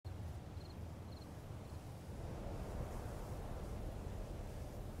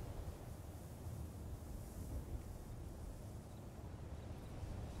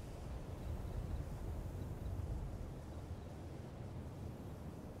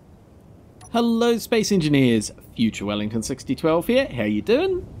Hello Space Engineers, Future Wellington 6012 here, how you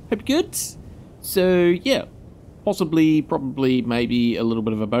doing? Hope you're good. So yeah, possibly, probably, maybe a little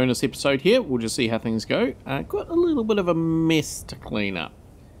bit of a bonus episode here, we'll just see how things go. Got a little bit of a mess to clean up.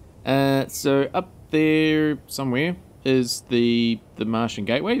 So up there somewhere is the Martian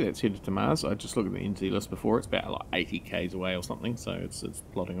Gateway that's headed to Mars. I just looked at the NZ list before, it's about like 80 k's away or something, so it's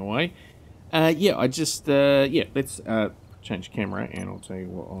plodding away. Yeah, let's change camera and I'll tell you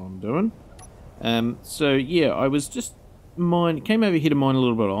what I'm doing. So yeah, I was just came over here to mine a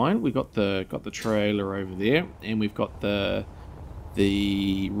little bit of iron. We got the trailer over there, and we've got the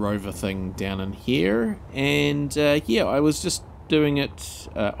rover thing down in here. And yeah, I was just doing it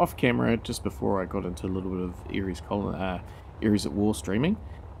off camera just before I got into a little bit of Ares at War streaming,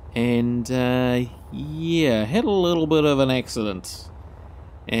 and yeah, had a little bit of an accident,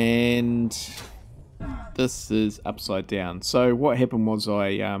 and this is upside down. So what happened was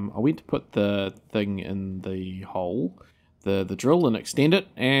I went to put the thing in the hole, the drill, and extend it,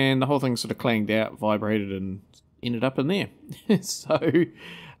 and the whole thing sort of clanged out, vibrated, and ended up in there. So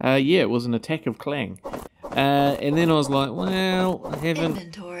yeah, it was an attack of clang. And then I was like, well, I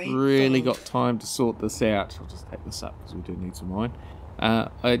haven't really got time to sort this out. I'll just take this up because we do need some iron. I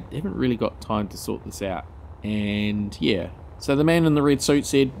haven't really got time to sort this out. And yeah, so the man in the red suit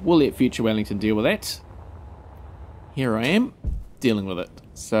said, we'll let Future Wellington deal with that. Here I am, dealing with it.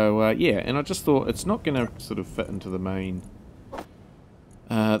 So yeah, and I just thought it's not going to sort of fit into the main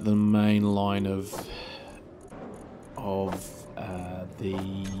line of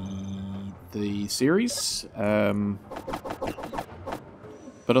the series. But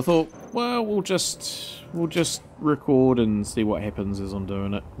I thought, well, we'll just record and see what happens as I'm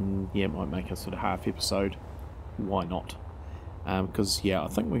doing it. And yeah, it might make a sort of half episode. Why not? Because yeah, I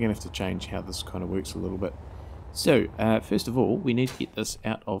think we're going to have to change how this kind of works a little bit. So, first of all, we need to get this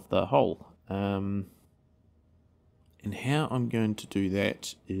out of the hole. And how I'm going to do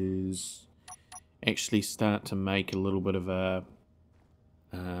that is actually start to make a little bit of a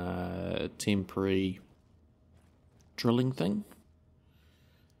temporary drilling thing.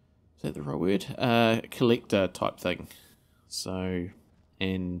 Is that the right word? Collector type thing. So,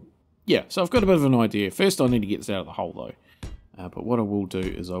 and yeah, so I've got a bit of an idea. First I need to get this out of the hole though. But what I will do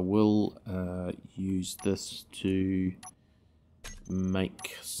is I will use this to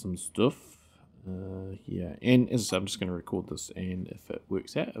make some stuff. Yeah, and as I say, I'm just going to record this, and if it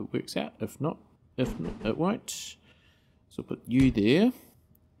works out, it works out. If not, it won't. So I'll put you there,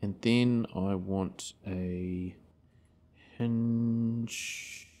 and then I want a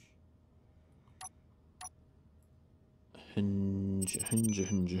hinge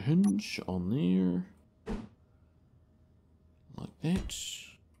on there. Like that.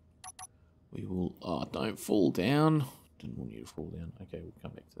 We will... Oh, don't fall down. Didn't want you to fall down. Okay, we'll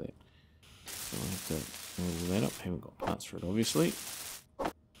come back to that. So I have to level that up. Haven't got parts for it, obviously.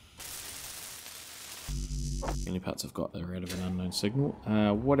 The only parts I've got are out of an unknown signal.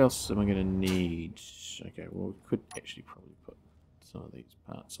 What else am I going to need? Okay, well, we could actually probably put some of these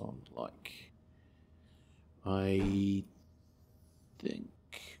parts on. Like, I think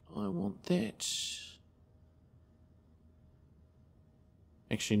I want that.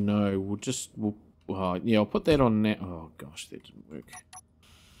 Actually, no, yeah, I'll put that on now. Oh gosh, that didn't work.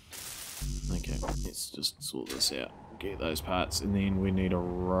 Okay, let's just sort this out. Get those parts, and then we need a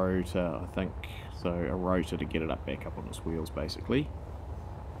rotor, I think. So a rotor to get it back up on its wheels, basically.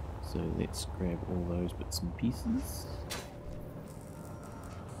 So let's grab all those bits and pieces.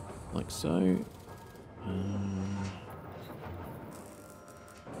 Like so.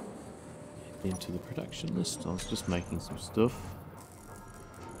 Into the production list. I was just making some stuff.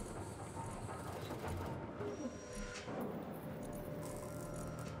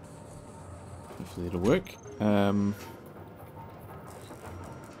 Hopefully it'll work. Yeah,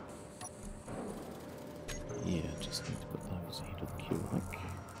 just need to put those ahead of the queue, I think.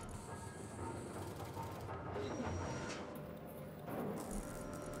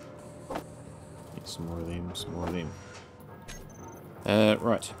 Get some more of them, some more of them.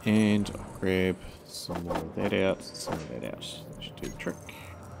 Right, and I'll grab some more of that out, some of that out. That should do the trick.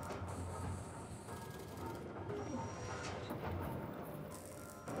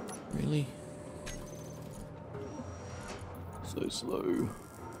 Really? So slow.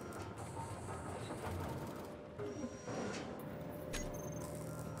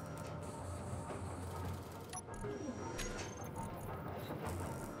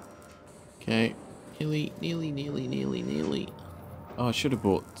 Okay, nearly. Oh, I should have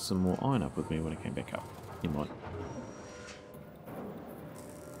brought some more iron up with me when I came back up. Never mind.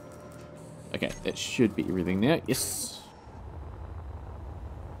 Okay, that should be everything now. Yes.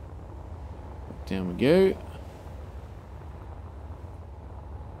 down we go.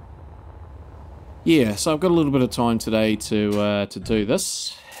 Yeah, so I've got a little bit of time today to do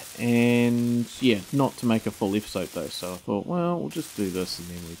this, and yeah, not to make a full episode though. So I thought, well, we'll just do this, and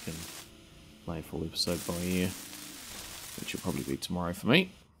then we can play a full episode by ear, which will probably be tomorrow for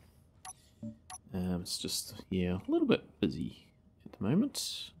me. It's just, yeah, a little bit busy at the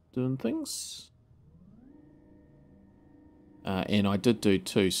moment doing things. And I did do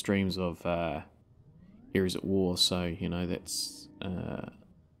 2 streams of Areas at War, so, you know, that's...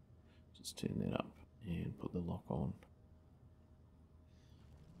 just turn that up and put the lock on.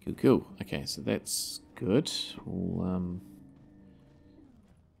 Cool, cool. Okay, so that's good. Well,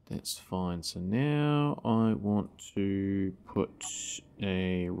 that's fine. So now I want to put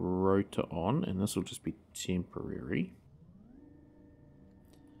a rotor on, and this will just be temporary.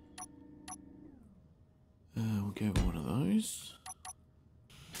 We'll go with one of those.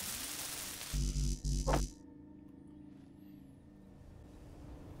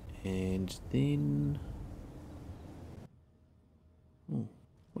 And then... oh,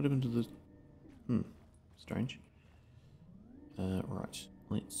 what happened to the... strange. Right,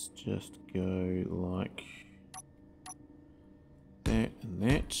 let's just go like that and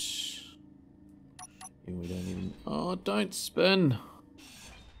that. And we don't even... oh, don't spin!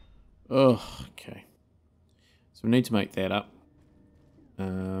 Oh, okay. So we need to make that up.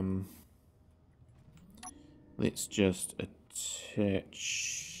 Let's just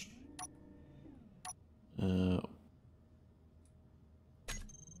attach...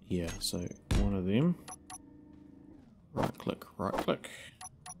 yeah, so one of them. Right click.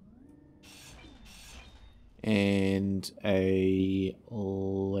 And a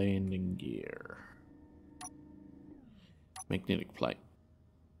landing gear. Magnetic plate.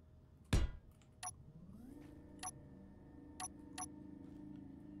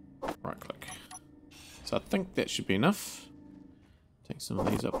 Right click. So I think that should be enough. Take some of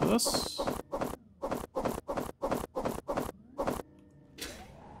these up with us.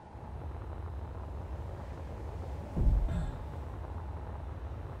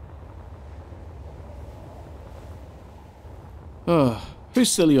 Oh,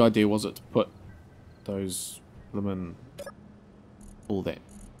 whose silly idea was it to put those lemon, all that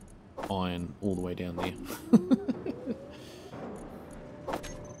iron all the way down there?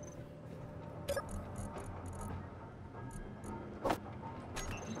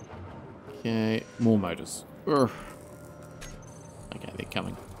 Okay, more motors. Urgh. Okay, they're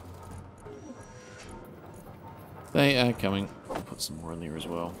coming. They are coming. I'll put some more in there as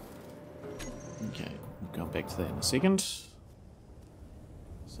well. Okay, we'll go back to that in a second.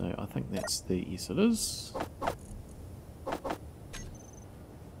 So I think that's the... yes, it is.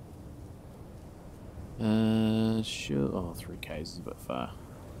 Sure. Oh, 3Ks is a bit far.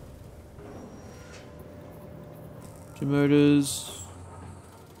 2 motors.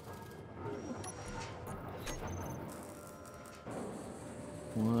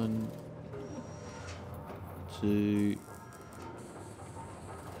 One, 2,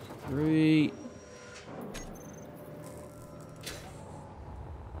 3.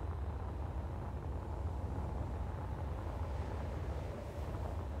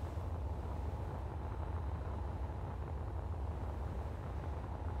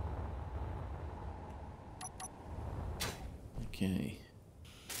 Okay.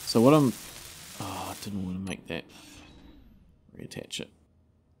 So what I'm... oh, I didn't want to make that. Reattach it.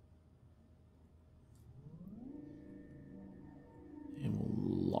 And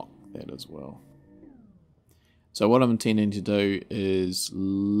we'll lock that as well. So what I'm intending to do is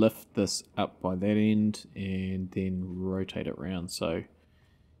lift this up by that end and then rotate it around. So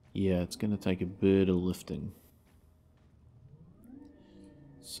yeah, it's going to take a bit of lifting.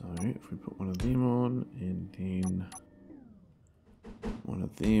 So if we put one of them on and then one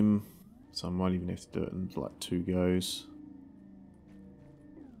of them, so I might even have to do it in like 2 goes.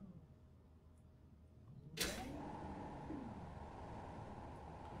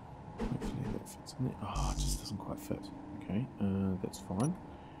 Hopefully that fits in there. Oh, it just doesn't quite fit. Okay, that's fine.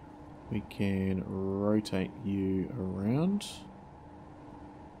 We can rotate you around.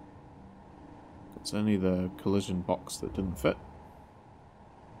 It's only the collision box that didn't fit.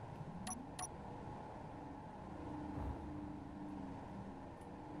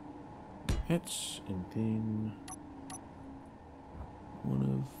 Hatch, and then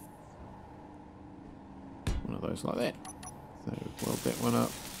one of those like that. So weld that one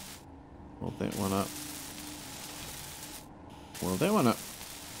up, weld that one up, weld that one up.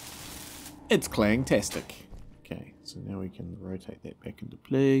 It's clang-tastic. Okay, so now we can rotate that back into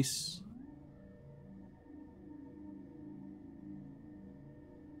place.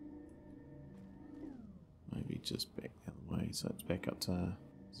 just back the other way so it's back up to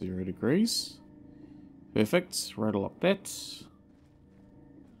 0 degrees. Perfect. Right, lock that.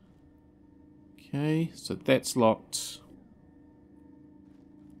 Okay, so that's locked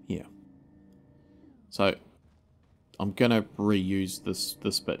here. So I'm gonna reuse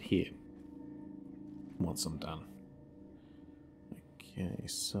this bit here once I'm done. Okay,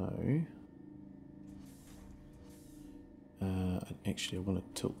 so actually I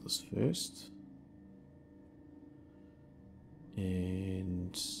want to tilt this first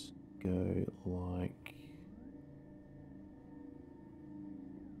and go like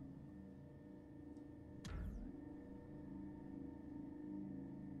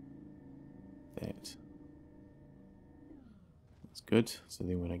that. That's good. So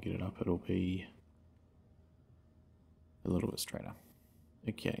then when I get it up, it'll be a little bit straighter.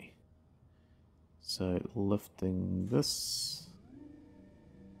 Okay. So lifting this.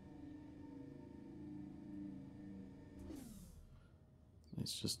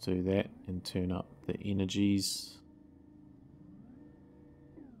 Let's just do that and turn up the energies.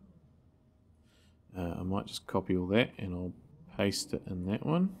 I might just copy all that and I'll paste it in that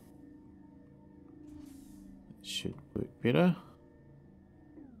one. It should work better.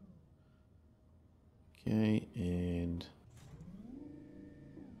 Okay, and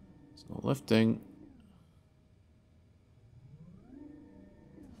it's not lifting.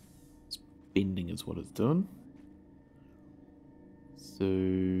 It's bending is what it's doing. So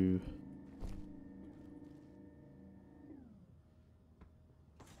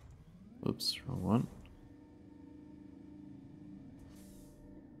oops, wrong one.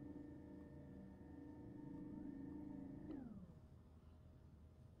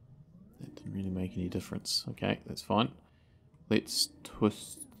 That didn't really make any difference. Okay, that's fine. Let's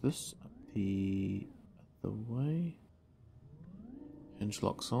twist this up the other way. Hinge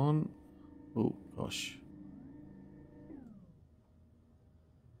locks on. Oh gosh.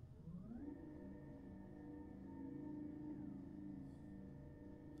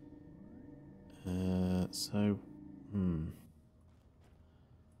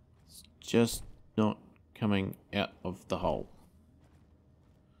 It's just not coming out of the hole.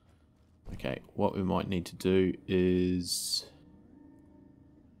 Okay, what we might need to do is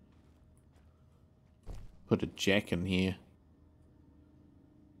put a jack in here.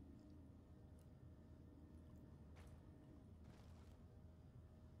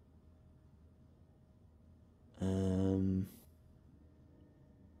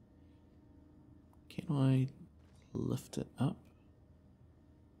 Can I lift it up?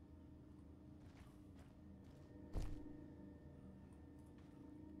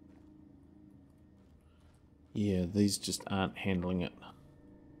 Yeah, these just aren't handling it.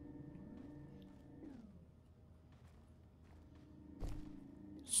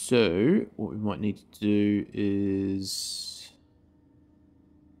 So, what we might need to do is...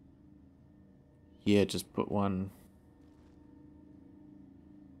 yeah, just put one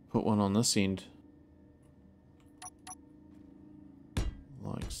on this end.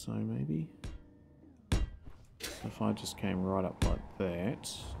 Like so, maybe. If I just came right up like that,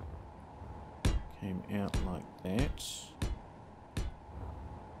 came out like that,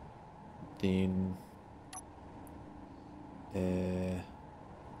 then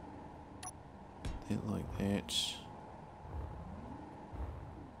that like that.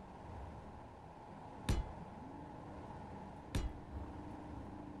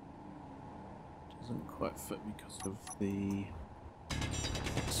 Doesn't quite fit because of the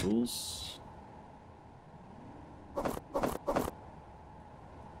pixels.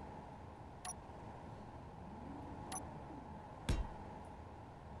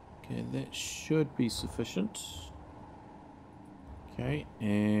 Okay, that should be sufficient. Okay,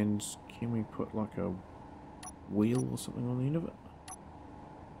 and can we put like a wheel or something on the end of it?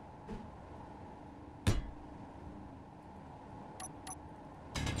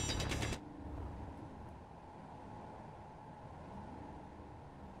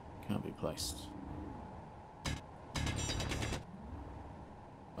 Can't be placed.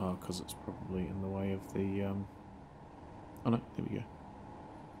 Oh, because it's probably in the way of the... oh no, there we go.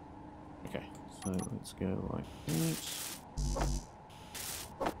 Okay, so let's go like that.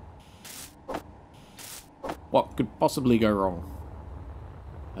 What could possibly go wrong?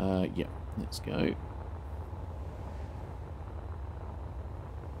 Yeah, let's go.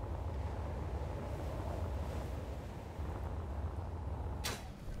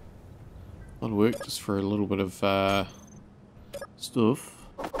 That'll work just for a little bit of stuff.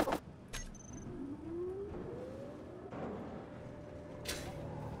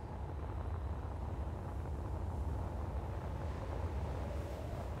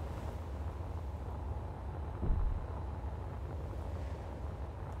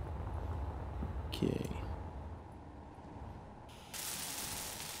 Okay.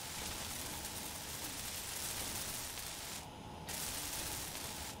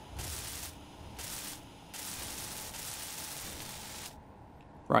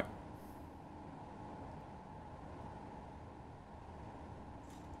 Right.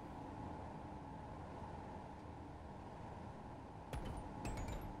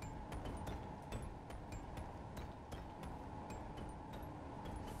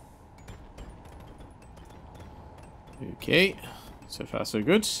 Okay. So far, so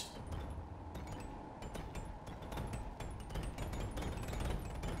good.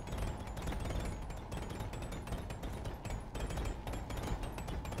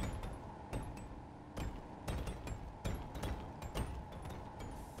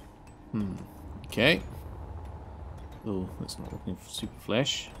 Okay. Oh, that's not looking super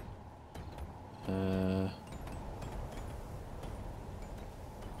flash. Can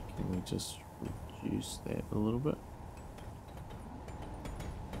we just reduce that a little bit?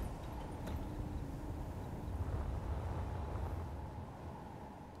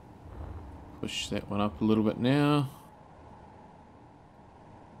 Push that one up a little bit now.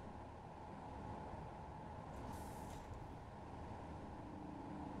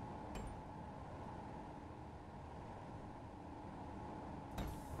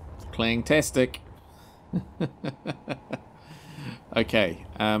 Playing tastic. Okay,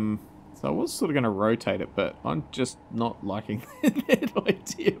 so I was sort of going to rotate it, but I'm just not liking that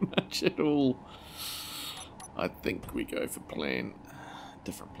idea much at all. I think we go for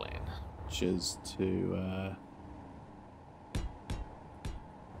different plan, which is to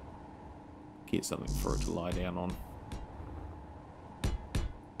get something for it to lie down on.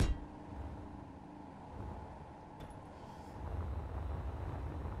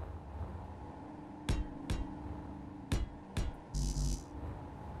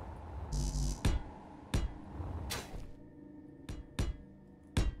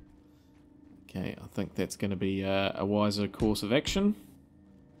 Okay, I think that's going to be a wiser course of action.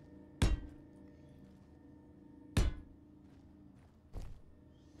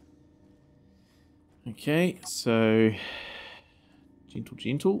 Okay, so gentle,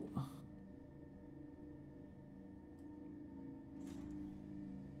 gentle.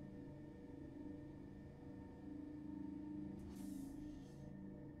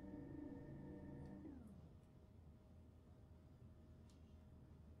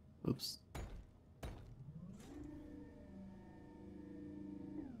 Oops.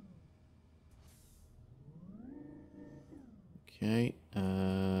 Okay,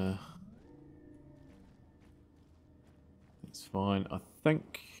 that's fine. I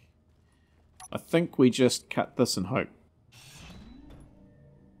think we just cut this and hope.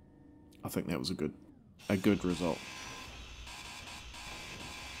 I think that was a good result.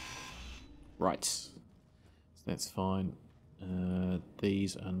 Right. So that's fine.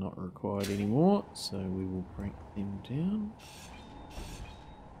 These are not required anymore, so we will break them down.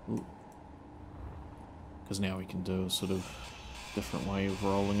 Because now we can do a sort of different way of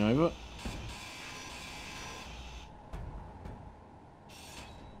rolling over.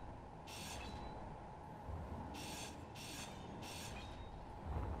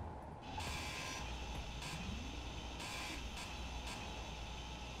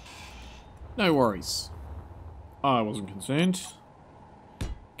 No worries. I wasn't concerned.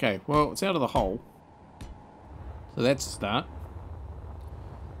 Okay, well, it's out of the hole. So that's a start.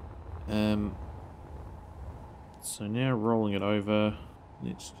 So now rolling it over,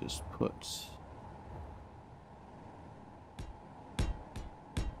 let's just put some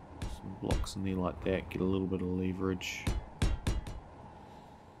blocks in there like that, get a little bit of leverage.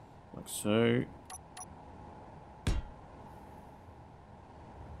 Like so.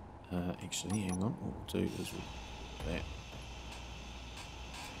 Actually, hang on, what we'll do is we'll do that.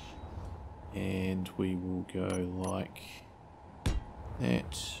 And we will go like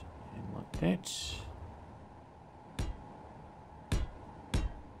that, and like that.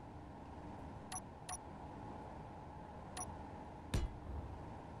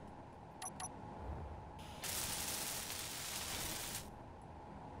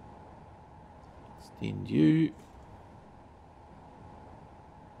 Extend you.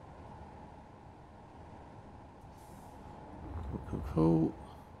 Cool.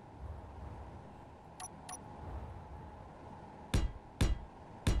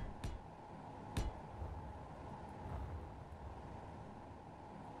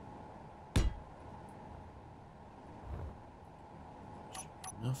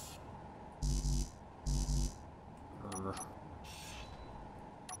 Enough.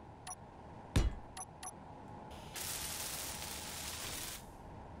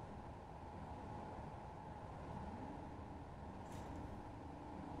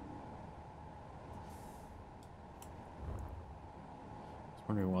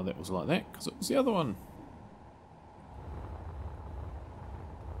 Wondering why that was like that, because it was the other one.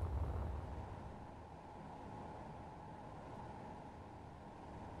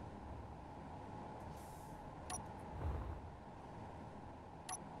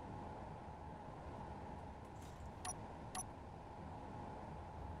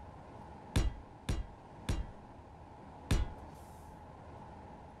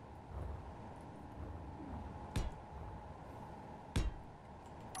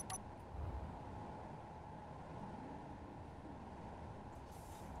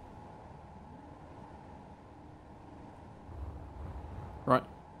 Right,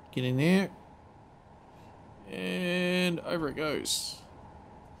 get in there. And over it goes.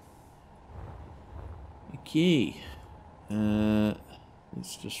 Okay.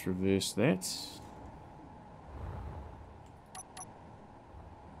 Let's just reverse that.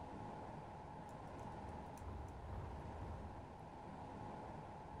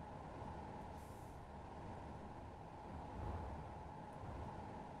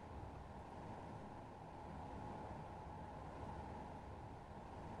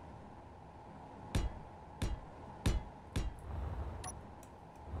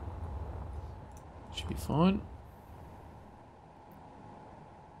 Should be fine.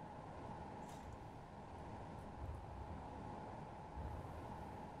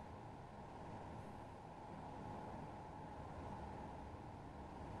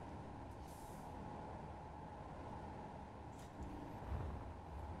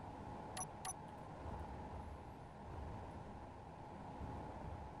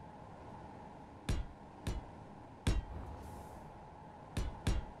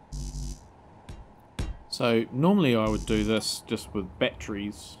 So normally I would do this just with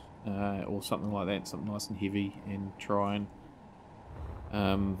batteries or something like that, something nice and heavy, and try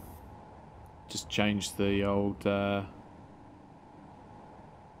and just change the old come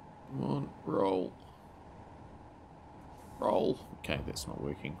on, roll. Okay, that's not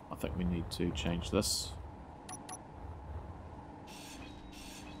working. I think we need to change this.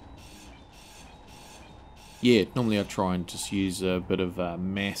 Yeah, normally I try and just use a bit of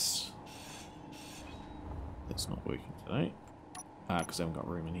mass. That's not working today. Because I haven't got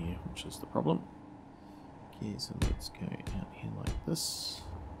room in here, which is the problem. Okay, so let's go out here like this.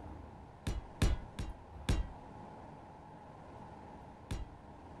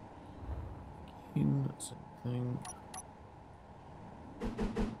 Again, same thing.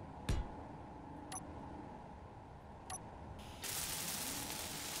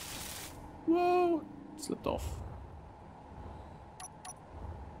 Whoa! Slipped off.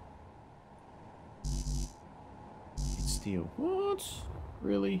 Steel. What?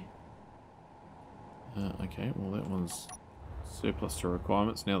 Really? Okay, well that one's surplus to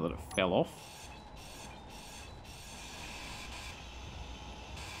requirements now that it fell off.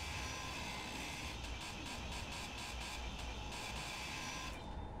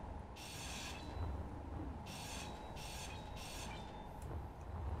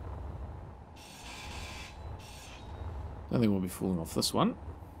 I think we'll be falling off this one.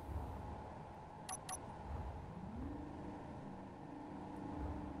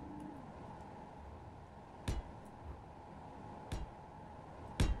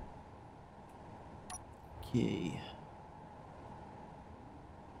 Okay.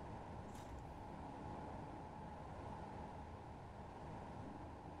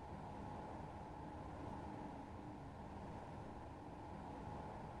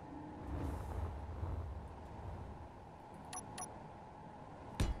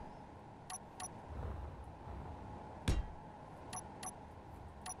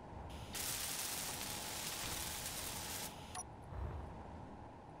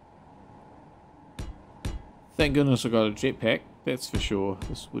 Thank goodness I got a jetpack, that's for sure.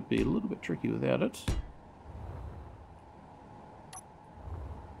 This would be a little bit tricky without it.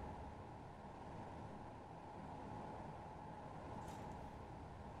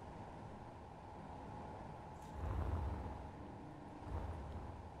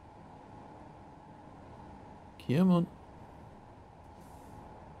 Come on.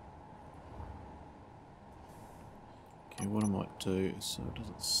 Okay, what I might do so it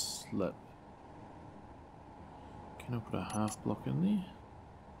doesn't slip. Can I put a half block in there?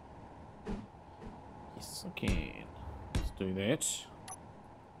 Yes, I can. Let's do that.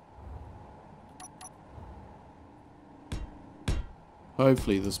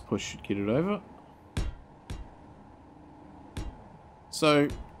 Hopefully this push should get it over. So,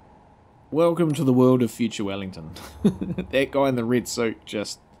 welcome to the world of future Wellington. That guy in the red suit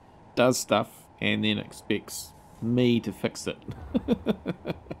just does stuff and then expects me to fix it.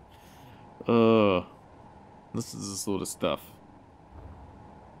 This is the sort of stuff.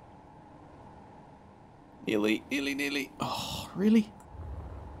 Nearly, nearly, nearly. Oh, really?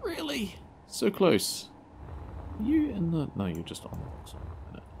 Really? So close. Are you in the... No, you're just on the wrong side.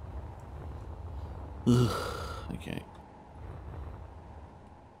 Ugh, okay.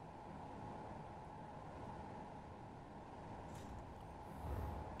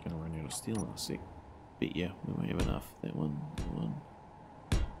 Gonna run out of steel in a sec. But yeah, we won't have enough. That one, that one.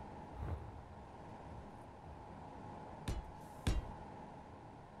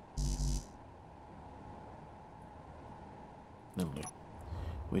 Lovely.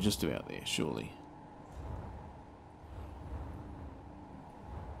 We're just about there, surely.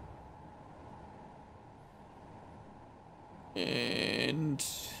 And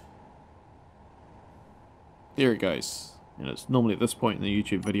there it goes. And it's normally at this point in the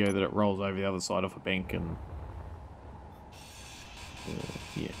YouTube video that it rolls over the other side of a bank and...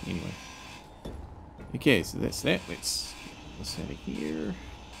 yeah, anyway. Okay, so that's that. Let's get this out of here.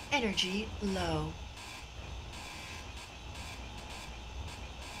 Energy low.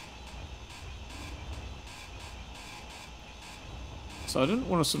 So I didn't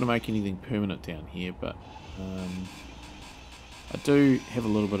want to sort of make anything permanent down here, but I do have a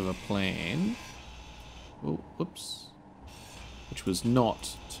little bit of a plan. Oh, whoops. Which was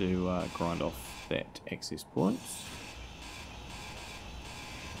not to grind off that access point.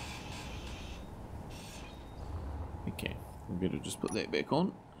 Okay, we better just put that back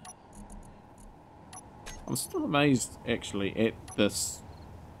on. I'm still amazed, actually, at this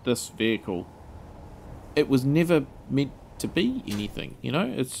vehicle. It was never meant to be anything, you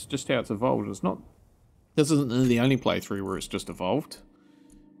know? It's just how it's evolved. It's not... This isn't the only playthrough where it's just evolved.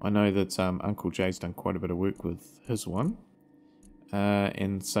 I know that Uncle Jay's done quite a bit of work with his one.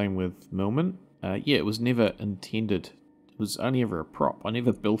 And same with Millman. Yeah, it was never intended. It was only ever a prop. I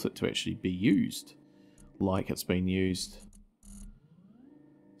never built it to actually be used like it's been used.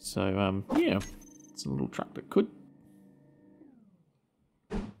 So, yeah. It's a little truck that could.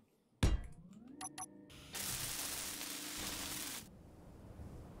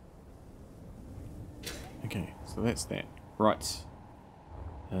 Okay, so that's that. Right.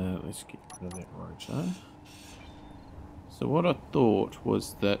 Let's get rid of that rotor. So what I thought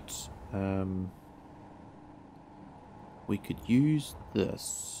was that we could use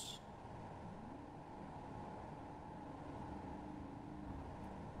this.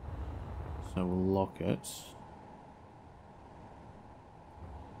 So we'll lock it.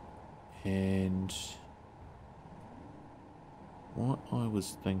 And what I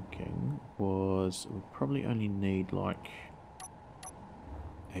was thinking was we probably only need like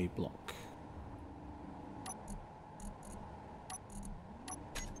a block.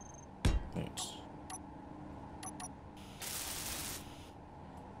 That.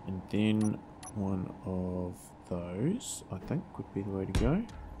 And then one of those, I think, would be the way to go.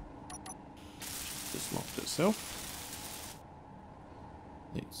 Just locked itself.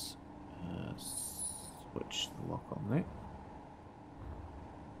 Let's switch the lock on that.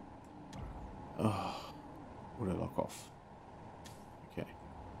 Oh, auto lock off. Okay.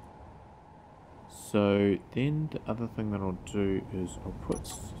 So then the other thing that I'll do is I'll put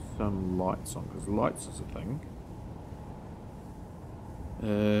some lights on, because lights is a thing.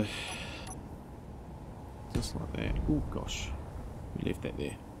 Just like that. Oh gosh, we left that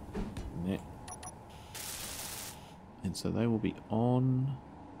there. And that. And so they will be on,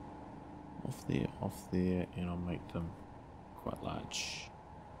 off there, and I'll make them quite large.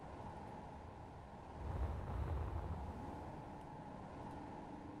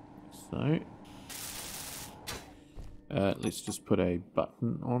 So, let's just put a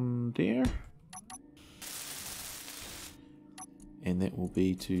button on there. And that will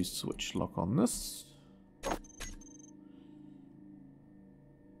be to switch lock on this.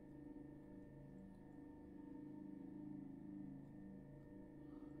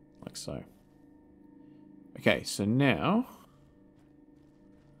 Like so. Okay, so now...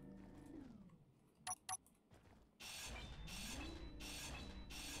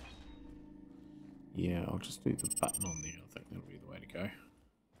 Yeah, I'll just do the button on there. I think that'll be the way to go.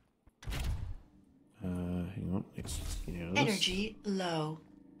 Hang on, let's just get out of this. Energy low.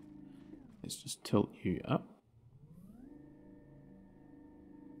 Let's just tilt you up.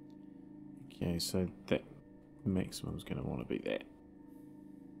 Okay, so that maximum is going to want to be that.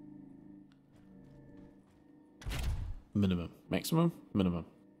 Minimum. Maximum? Minimum.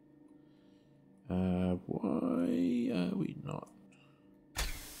 Why are we not?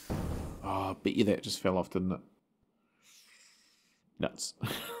 Oh, I bet you that just fell off, didn't it? Nuts.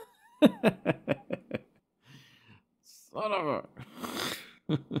 Son of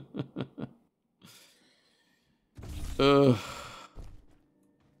a...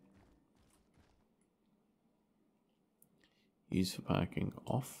 Use for parking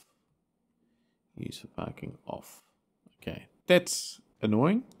off. Use for parking off. Okay, that's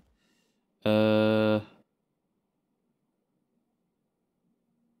annoying. Okay,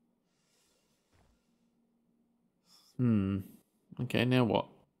 now what?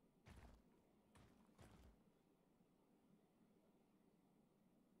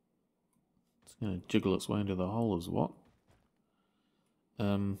 It's gonna jiggle its way into the hole is what?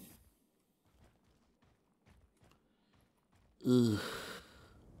 Ugh.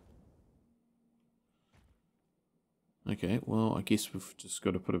 Okay, well, I guess we've just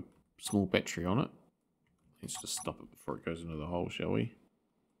got to put a small battery on it. Let's just stop it before it goes into the hole, shall we?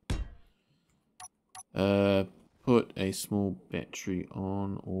 Put a small battery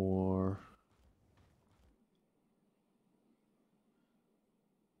on, or...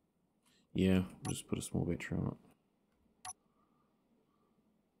 Yeah, just put a small battery on it.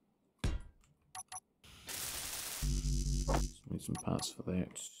 Just need some parts for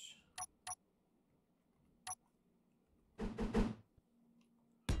that.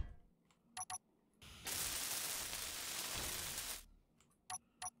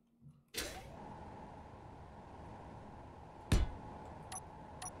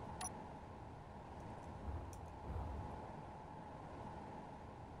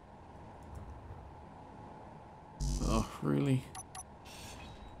 Oh, really?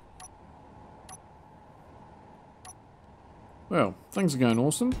 Well, things are going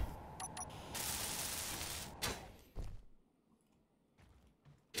awesome.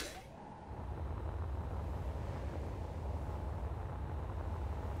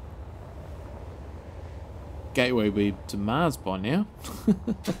 Gateway will be to Mars by now.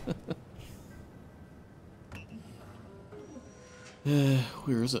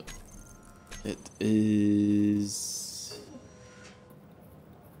 Where is it? It is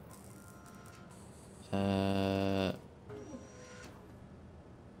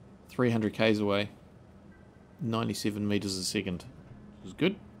 300 k's away, 97 meters a second, which is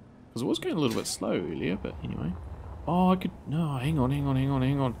good because it was going a little bit slow earlier, but anyway. Oh, I could, no, hang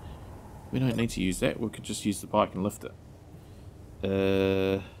on. We don't need to use that. We could just use the bike and lift it.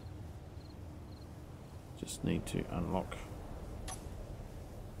 Just need to unlock.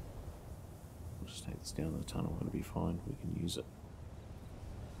 We'll just take this down the tunnel. It'll be fine. We can use it.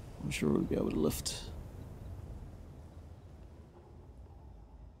 I'm sure we'll be able to lift.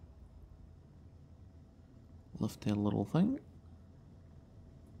 Lift our little thing.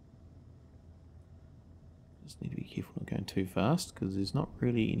 Just need to be careful not going too fast because there's not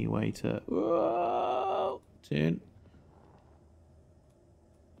really any way to turn.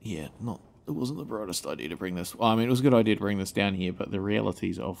 Yeah, it wasn't the brightest idea to bring this. Well, I mean, it was a good idea to bring this down here, but the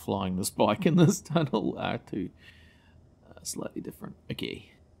realities of flying this bike in this tunnel are too slightly different.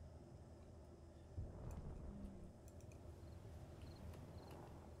 Okay.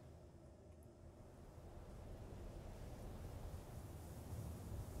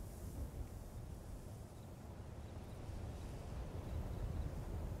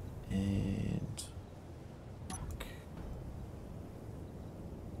 And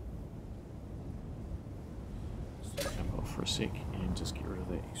just jump off for a sec and just get rid of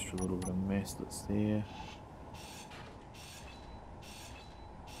that extra little bit of mass that's there.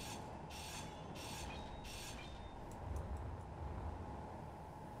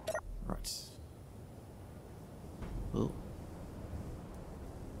 Right. Oh.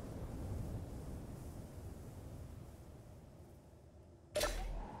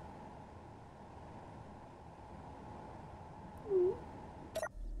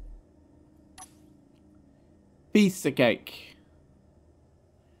 Piece of cake.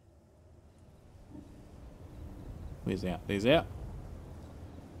 Where's out? There's out.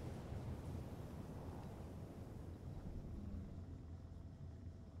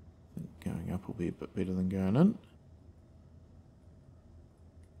 I think going up will be a bit better than going in.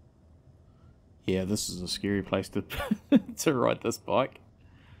 Yeah, this is a scary place to to ride this bike.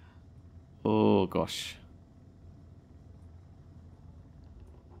 Oh gosh.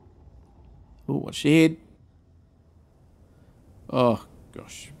 Oh, watch your head. Oh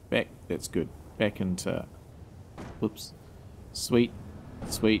gosh, back. That's good. Back into. Whoops. Sweet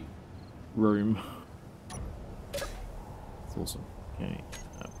room. That's awesome. Okay,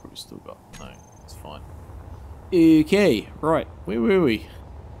 I've probably still got. No, it's fine. Okay, right. Where were we?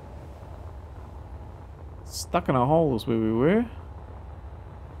 Stuck in a hole is where we were.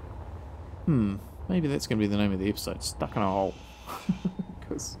 Maybe that's going to be the name of the episode. Stuck in a hole.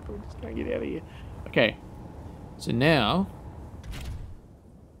 Because we just can't get out of here. Okay, so now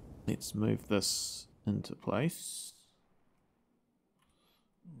let's move this into place.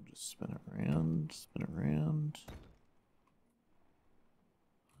 We'll just spin it around, spin it around.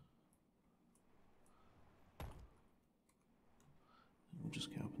 just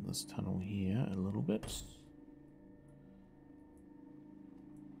go up in this tunnel here a little bit.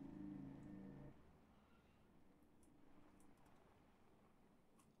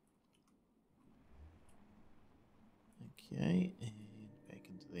 Okay, and back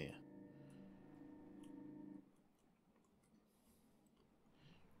into there.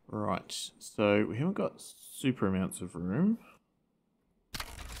 Right, so we haven't got super amounts of room.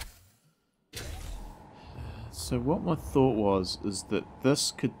 So what my thought was is that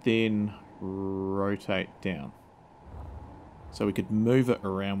this could then rotate down. So we could move it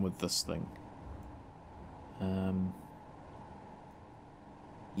around with this thing.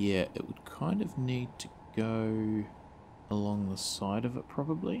 Yeah, it would kind of need to go along the side of it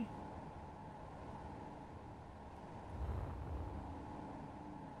probably.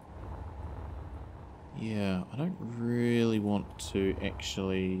 Yeah, I don't really want to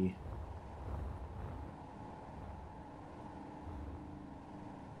actually...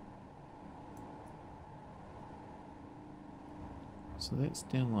 So that's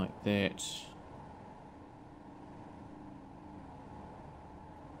down like that.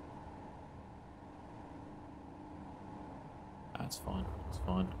 That's fine, it's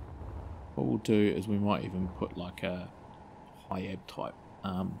fine. What we'll do is we might even put like a high ab type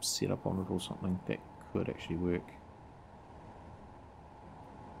setup on it or something that could actually work.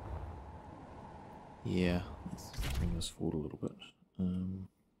 Yeah, let's bring this forward a little bit.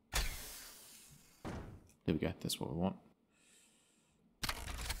 There we go, that's what we want.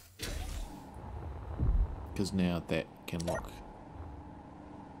 Because now that can lock.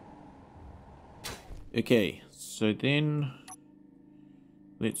 Okay, so then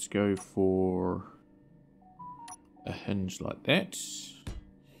let's go for a hinge like that.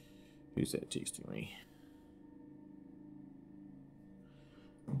 Who's that texting me?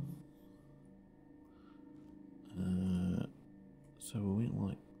 So we went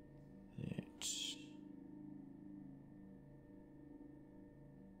like that.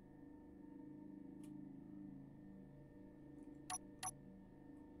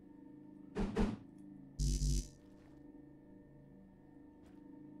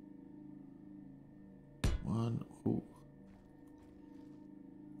 One. Ooh.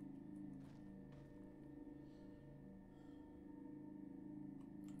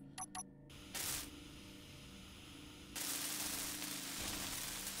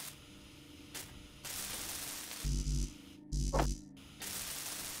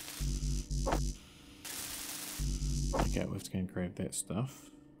 Okay, we have to go and grab that stuff.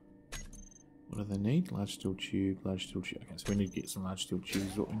 What do they need? Large steel tube, large steel tube. Okay, so we need to get some large steel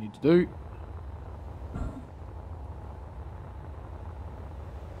tubes, what we need to do.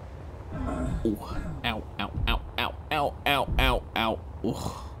 Ooh. Ow, ow, ow, ow, ow, ow, ow, ow.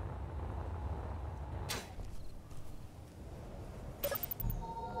 Ooh.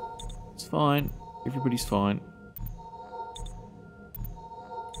 It's fine. Everybody's fine.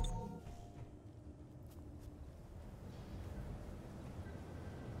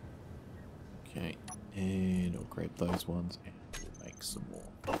 Okay, and I'll grab those ones and we'll make some more.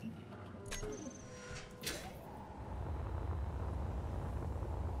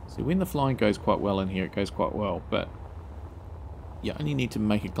 See, when the flying goes quite well in here, it goes quite well, but you only need to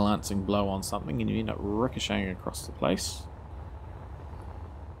make a glancing blow on something and you end up ricocheting across the place.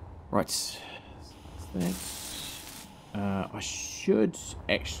 Right, I should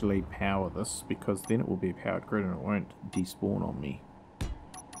actually power this because then it will be a powered grid and it won't despawn on me.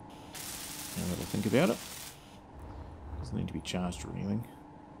 Now that I think about it, doesn't need to be charged or anything.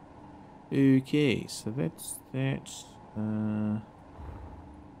 Okay, so that's that.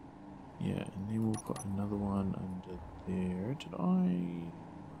 Yeah, and then we'll put another one under there. Did I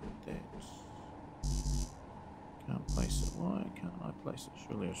want that? Can't place it. Why can't I place it?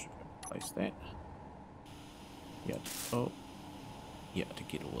 Surely I should be able to place that. Yeah. Oh. Yeah, to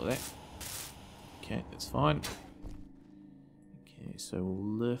get all of that. Okay, that's fine. Okay, so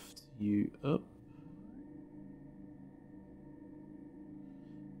we'll lift you up.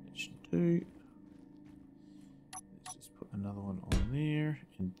 That should do. Let's just put another one on there,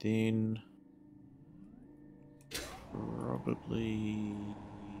 and then probably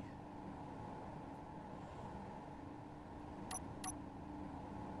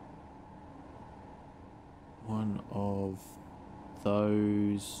one of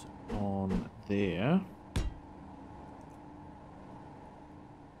those on there.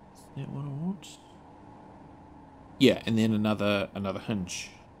 Is that what I want? Yeah, and then another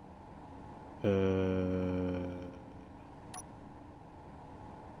hinge.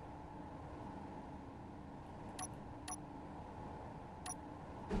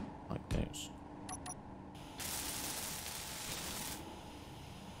 Like that.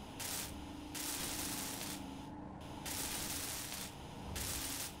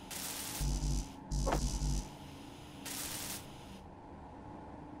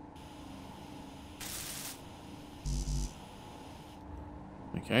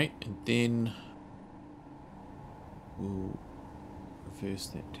 Okay, and then we'll reverse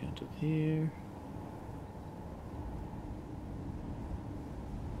that down to there.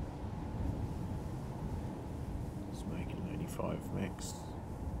 Let's make it 85 max.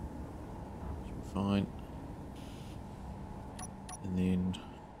 Should be fine. And then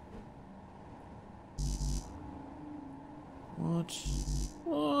what?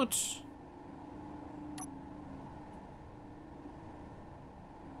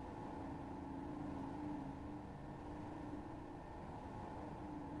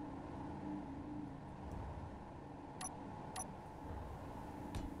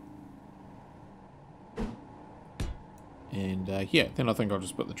 And yeah, then I think I'll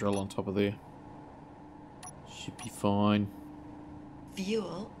just put the drill on top of there. Should be fine.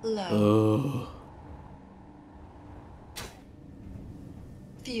 Fuel low. Oh,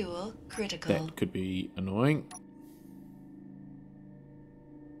 Fuel critical. that could be annoying.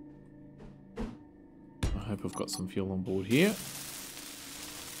 I hope I've got some fuel on board here.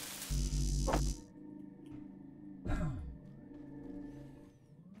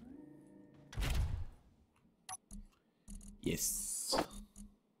 Yes.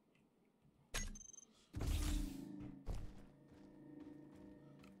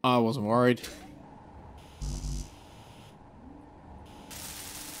 I wasn't worried.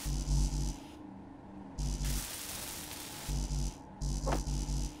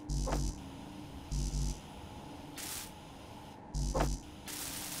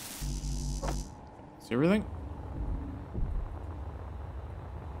 That's everything.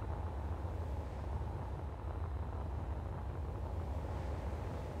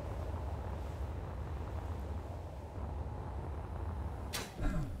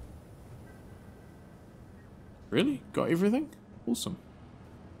 Really? Got everything? Awesome.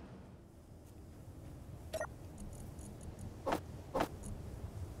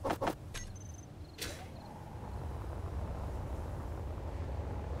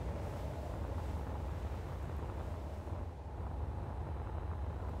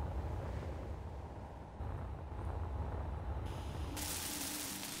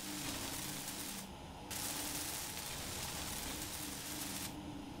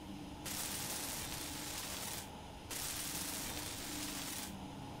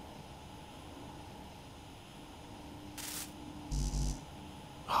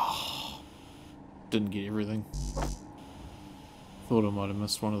 Didn't get everything. Thought I might have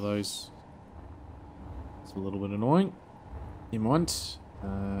missed one of those. It's a little bit annoying. Never mind.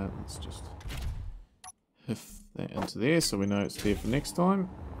 Let's just hiff that into there so we know it's there for next time.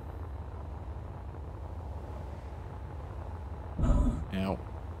 Ow.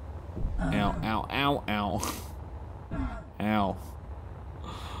 Ow, ow, ow, ow. Ow.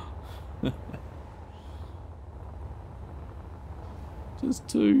 Just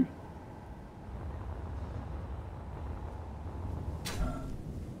two.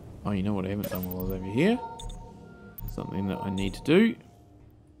 Oh, you know what I haven't done while I was over here? Something that I need to do.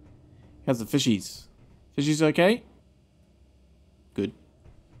 How's the fishies? Fishies okay? Good.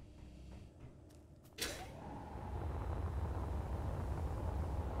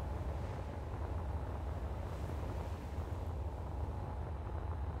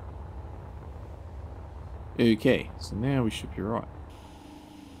 Okay, so now we should be right.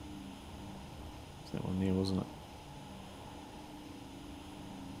 It's that one there, wasn't it?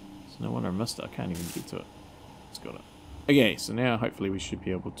 No wonder I missed it. I can't even get to it. It's got it. Okay, so now hopefully we should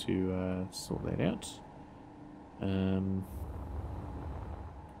be able to sort that out.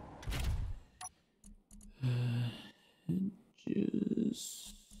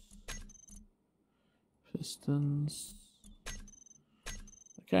 Hinges, pistons.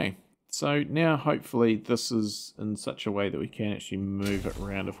 Okay, so now hopefully this is in such a way that we can actually move it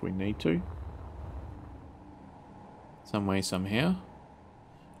around if we need to. Some way, somehow.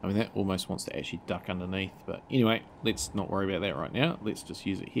 I mean, that almost wants to actually duck underneath, but anyway, let's not worry about that right now. Let's just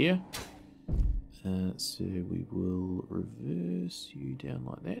use it here. So we will reverse you down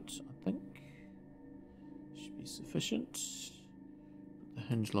like that, I think. Should be sufficient. Put the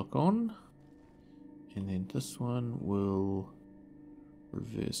hinge lock on. And then this one will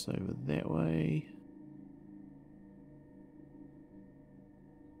reverse over that way.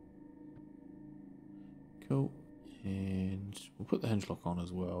 Cool. And we'll put the hinge lock on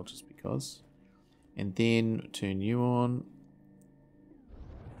as well, just because. And then turn you on.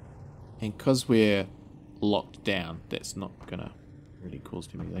 And because we're locked down, that's not going to really cause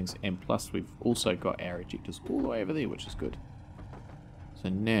too many things. And plus, we've also got our ejectors all the way over there, which is good. So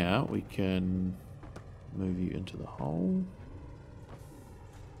now we can move you into the hole.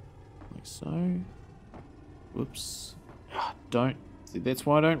 Like so. Whoops. Don't See, that's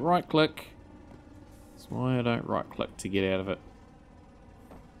why I don't right click. That's why I don't right click to get out of it.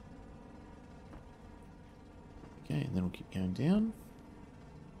 Okay, and then we'll keep going down.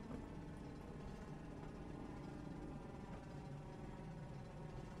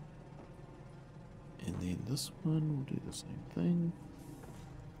 And then this one, we'll do the same thing.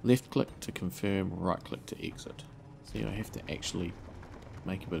 Left click to confirm, right click to exit. See, I have to actually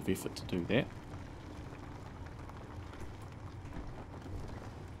make a bit of effort to do that.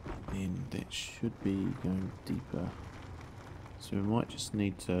 And that should be going deeper. So we might just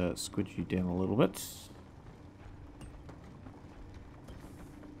need to squidge you down a little bit.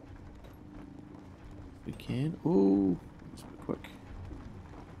 If we can. Ooh, that's a bit quick.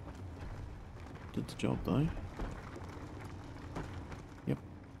 Did the job though. Yep.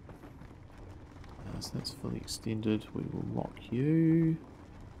 So that's fully extended. We will lock you.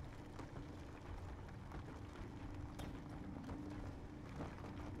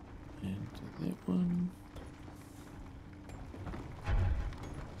 And do that one.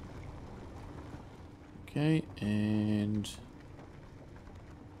 Okay, and do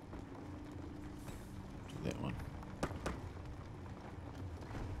that one.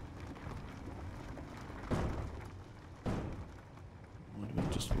 Might have been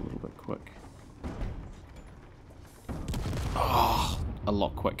just a little bit quick. Oh, a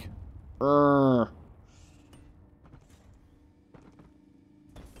lot quick.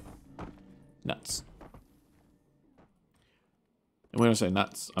 Nuts. And when I say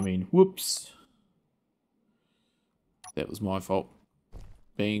nuts, I mean whoops. That was my fault.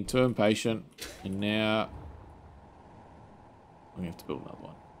 Being too impatient. And now I'm going to have to build another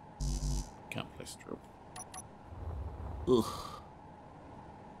one. Can't place a drill. Ugh.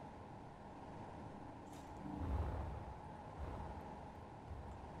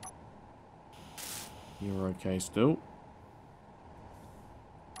 You're okay still.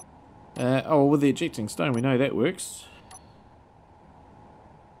 Oh, with the ejecting stone, we know that works.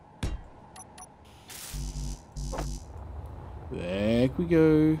 Back we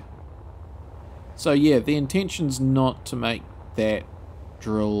go. So yeah, the intention's not to make that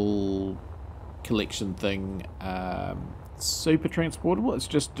drill collection thing super transportable. It's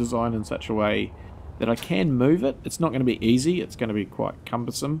just designed in such a way that I can move it. It's not going to be easy. It's going to be quite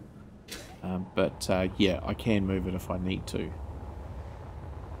cumbersome. But yeah, I can move it if I need to.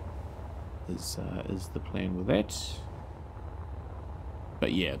 Is the plan with that.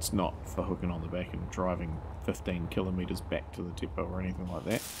 But yeah, it's not for hooking on the back and driving 15 kilometers back to the depot or anything like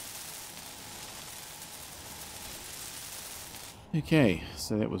that. Okay,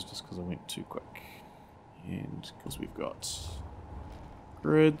 so that was just because I went too quick. And because we've got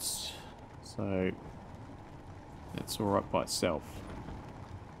grids, so that's alright by itself.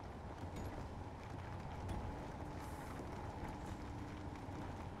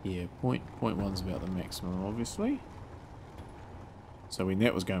 Yeah, point one's about the maximum, obviously. So when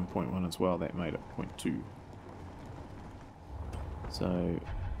that was going 0.1 as well, that made it 0.2. So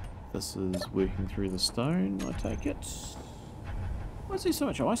this is working through the stone, I take it. Why is there so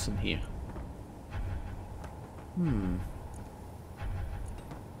much ice in here?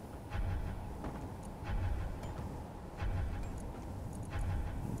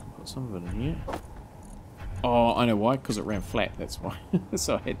 Put some of it in here. Oh, I know why, because it ran flat, that's why.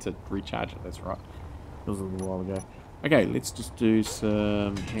 So I had to recharge it, that's right. It was a little while ago. Okay, let's just do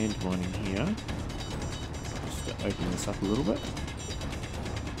some hand mining here. Just to open this up a little bit.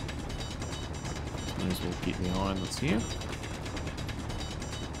 May as well get the iron that's here.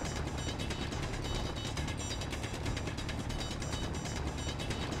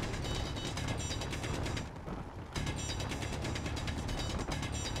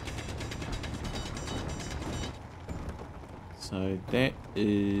 So that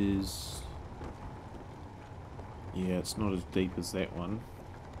is... yeah, it's not as deep as that one.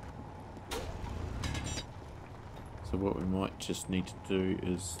 So what we might just need to do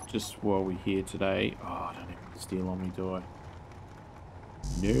is, just while we're here today... oh, I don't have steel on me, do I?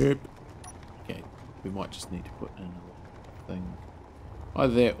 Nope. Okay, we might just need to put in a thing.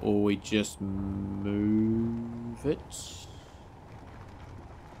 Either that or we just move it.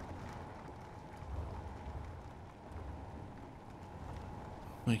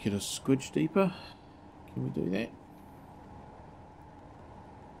 Make it a squidge deeper. Can we do that?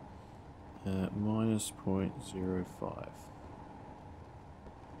 Minus 0.05.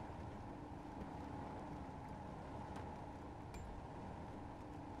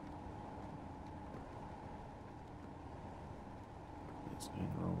 That's going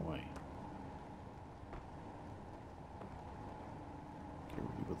the wrong way. Get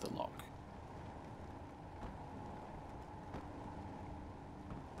ready with the lock.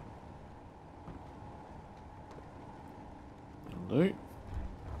 do.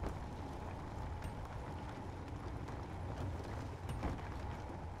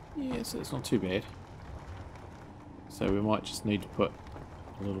 Yeah, so it's not too bad. So we might just need to put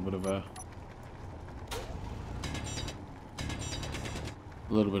a little bit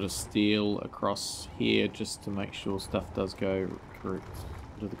of steel across here just to make sure stuff does go correct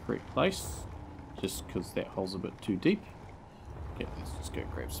to the correct place. Just because that hole's a bit too deep. Okay, let's just go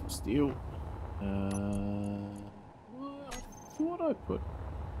grab some steel. Well, I thought I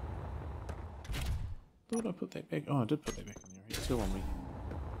put that back. Oh, I did put that back in there. It's still on me.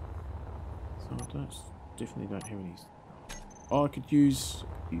 So I definitely don't have any. Oh, I could use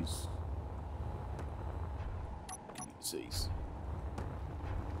these.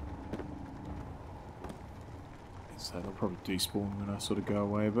 So they'll probably despawn when I sort of go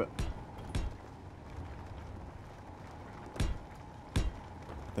away a bit.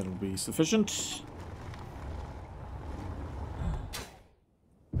 That'll be sufficient.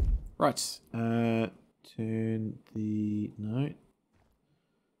 Right. Turn the... No.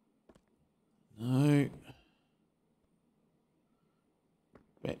 No.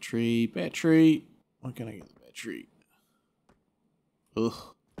 Battery. Why can't I get the battery?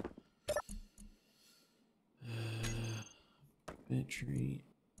 Ugh. Battery.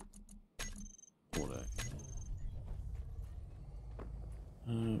 Auto.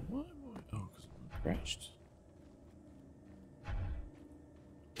 Why am I... Oh, because I'm crashed.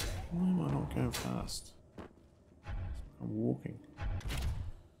 Why am I not going fast? I'm walking.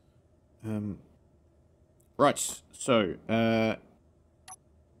 Right, so,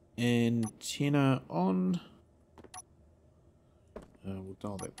 antenna on. We'll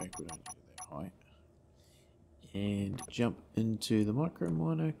dial that back, we don't need it that high. And jump into the micro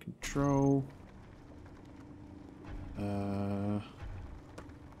miner control.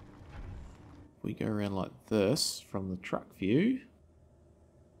 We go around like this from the truck view.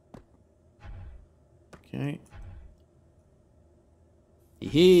 Okay.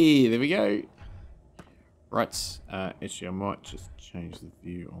 Hey, there we go. Right. Actually, I might just change the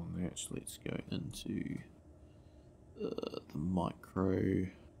view on that. So let's go into the micro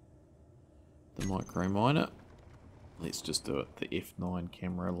miner. Let's just do it the F9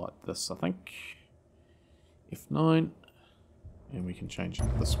 camera like this, I think. F9. And we can change it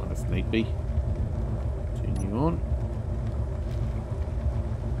to this one if need be. Turn you on.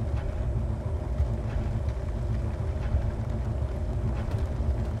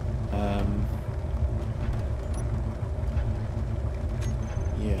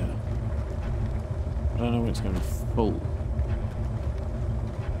 Yeah. I don't know when it's going to be full.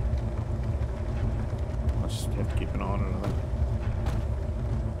 I just have to keep an eye on it, I think.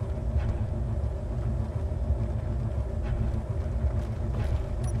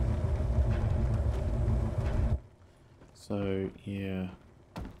 So, yeah.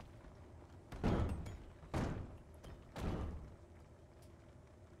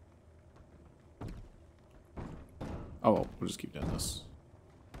 Oh well, we'll just keep doing this.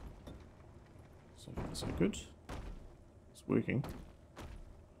 So far, so good. It's working.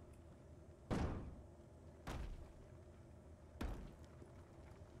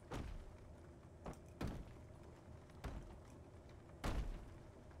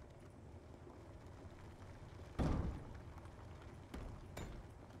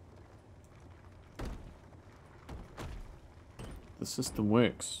 The system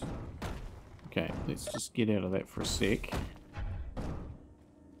works. Okay, let's just get out of that for a sec.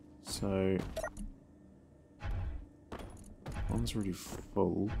 So, one's already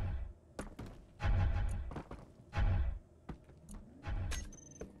full.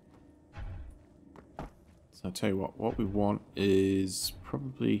 So I'll tell you what we want is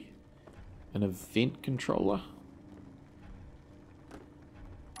probably an event controller.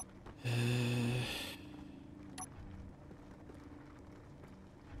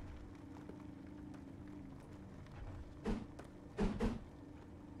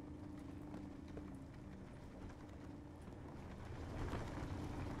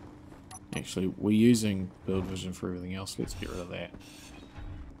 Actually, we're using build vision for everything else. Let's get rid of that.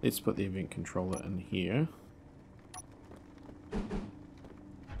 Let's put the event controller in here.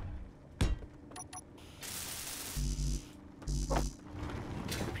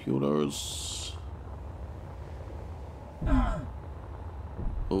 Computers.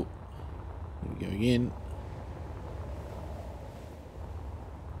 Oh, here we go again.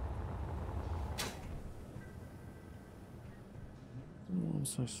 Oh, I'm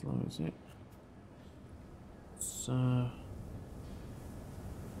so slow, is it? So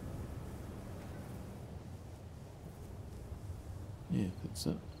yeah, that's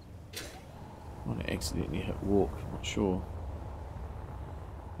it. Might have accidentally hit walk, I'm not sure.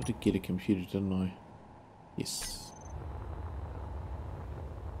 I did get a computer, didn't I? Yes.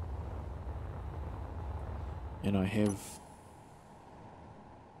 And I have...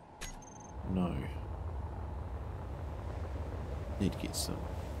 No. Need to get some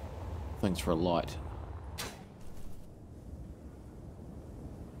things for a light.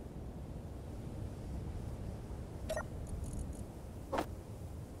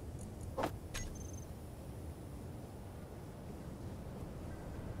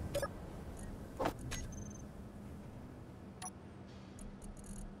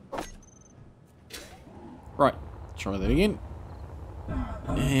 Right, try that again.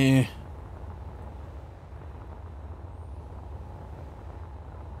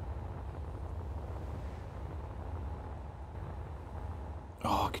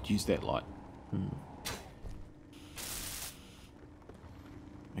 Oh, I could use that light.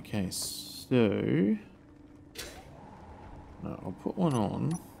 Okay, so... No, I'll put one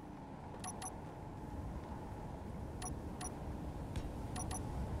on.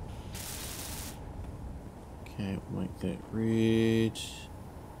 Okay, we'll make that red.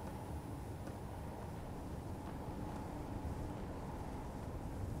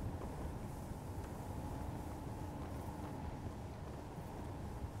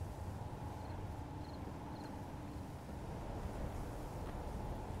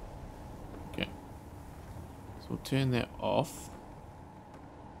 Okay. So we'll turn that off.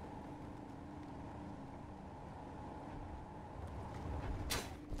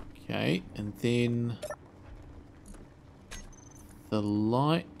 Okay, and then the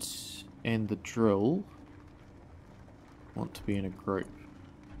light and the drill want to be in a group.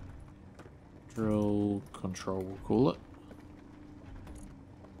 Drill control, we'll call it.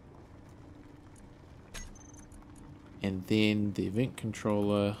 And then the event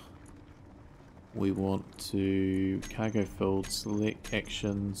controller, we want to cargo field, select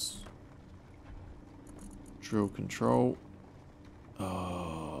actions, drill control.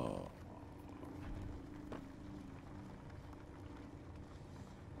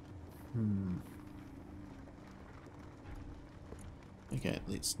 Okay,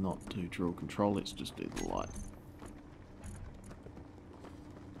 let's not do drill control, let's just do the light.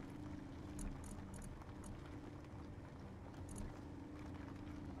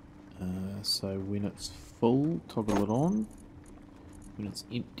 So when it's full, toggle it on. When it's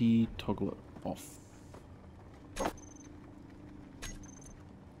empty, toggle it off.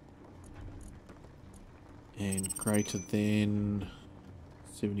 And greater than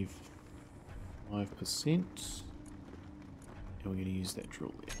 75%. And we're going to use that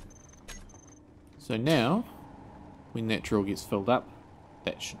drill there. So now, when that drill gets filled up,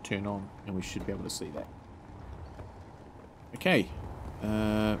 that should turn on and we should be able to see that. Okay.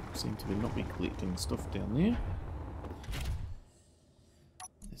 Seem to be not be collecting stuff down there.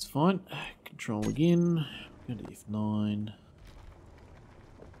 That's fine. Control again. Go to F9.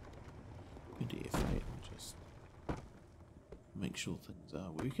 Go to F8 and just make sure things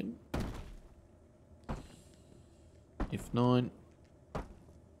are working. F9.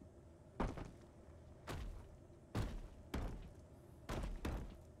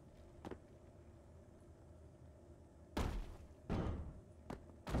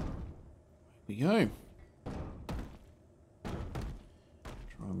 We go. Try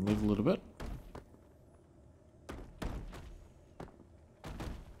and level it a bit.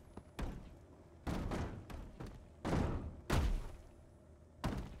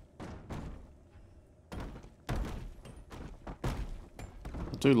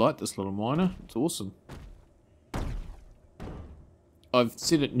 I do like this little miner. It's awesome. I've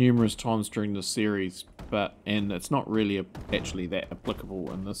said it numerous times during the series, and it's not really actually that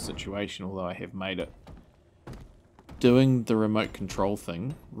applicable in this situation, although I have made it. Doing the remote control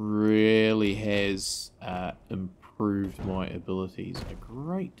thing really has improved my abilities a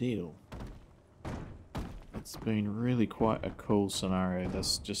great deal. It's been really quite a cool scenario,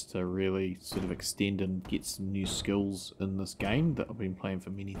 this, just to really sort of extend and get some new skills in this game that I've been playing for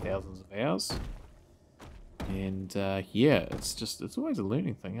many thousands of hours. And yeah, it's always a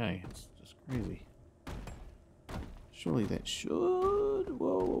learning thing, eh? It's just crazy. Surely that should... Whoa,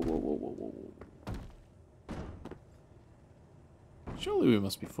 whoa, whoa, whoa, whoa, whoa. Surely we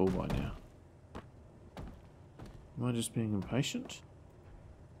must be full by now. Am I just being impatient?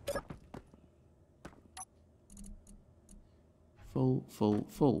 Full, full,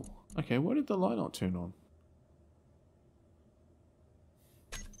 full. Okay, why did the light not turn on?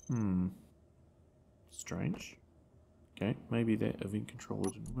 Strange. Okay, maybe that event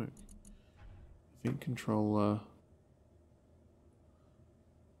controller didn't work. Event controller...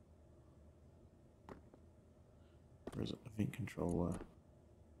 Where is it? Event controller.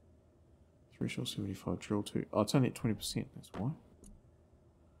 Threshold 75, drill 2. Oh, it's only at 20%, that's why.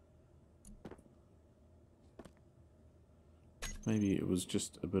 Maybe it was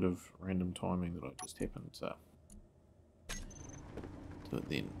just a bit of random timing that I just happened to do it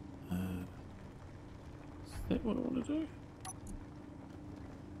then. Is that what I want to do?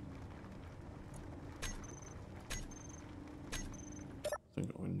 I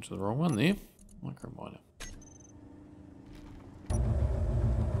think I went into the wrong one there. Micro miner.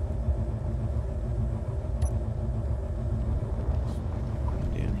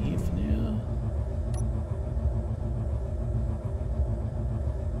 Down here for now.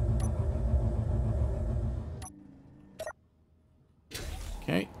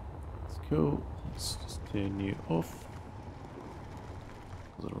 Okay, that's cool. Let's just turn you off.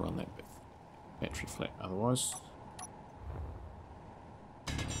 Because it'll run that battery flat otherwise.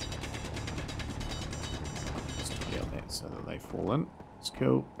 Just take out that so that they fall in. It's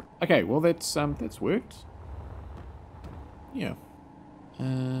cool. Okay, well that's worked. Yeah.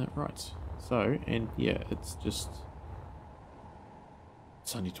 Right. So, and yeah, it's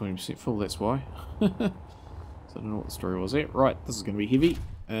only 20% full, that's why. So I don't know what the story was there. Right, this is going to be heavy.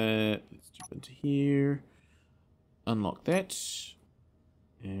 Let's jump into here. Unlock that.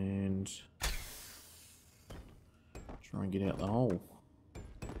 And try and get out the hole.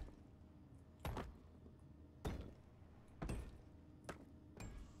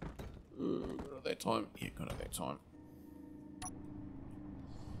 Got it that time. Yeah, got it that time.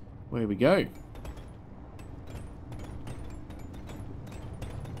 Where we go.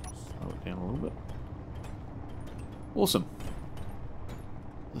 Slow it down a little bit. Awesome.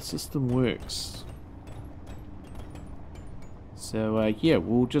 The system works. So yeah,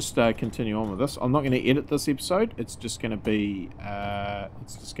 we'll just continue on with this. I'm not going to edit this episode. It's just going to be as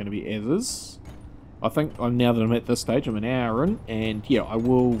is. I think now that I'm at this stage, I'm an hour in, and yeah, I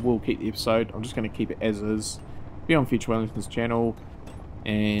will keep the episode. I'm just going to keep it as is. Be on Future Wellington's channel,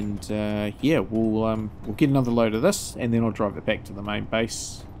 and yeah, we'll get another load of this, and then I'll drive it back to the main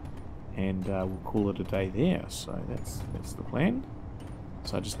base, and we'll call it a day there. So that's the plan.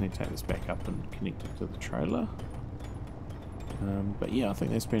 So I just need to take this back up and connect it to the trailer. But yeah, I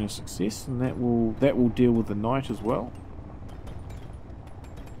think that's been a success, and that will deal with the night as well.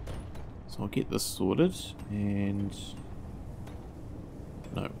 So I'll get this sorted, and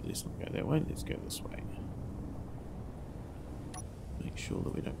no, let's not go that way. Let's go this way. Make sure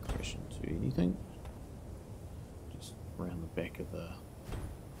that we don't crash into anything. Just around the back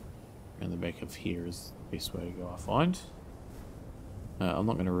of here is the best way to go, I find. I'm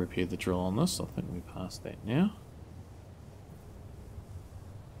not going to repair the drill on this. I think we're past that now.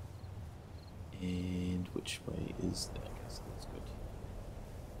 And which way is that? Okay, so that's good.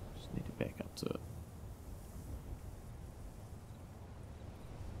 Just need to back up to it.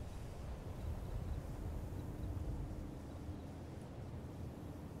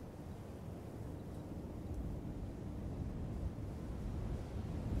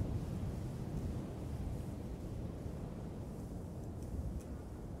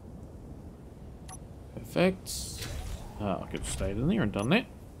 Perfect. I could have stayed in there and done that.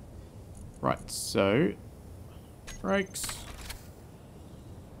 Right, so brakes.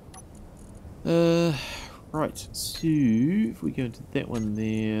 Right, so if we go to that one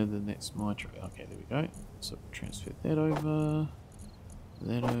there, then that's my truck. Okay, there we go. So transfer that over,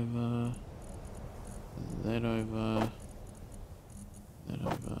 that over, that over, that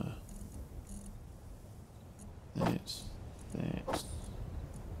over, that.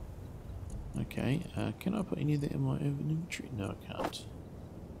 Okay, can I put any of that in my inventory? No, I can't.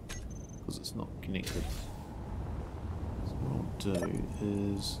 Because it's not connected. So what I'll do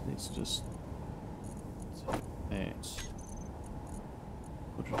is, let's just take that,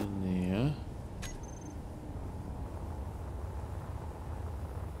 put it in there.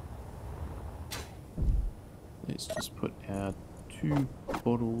 Let's just put our 2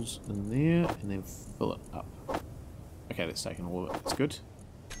 bottles in there and then fill it up. Okay, that's taken all of it. That's good.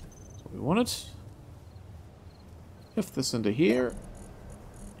 That's what we wanted. Lift this into here.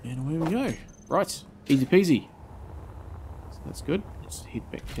 And away we go. Right, easy peasy. So that's good. Let's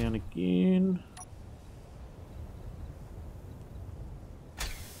head back down again.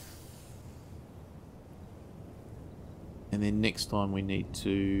 And then next time we need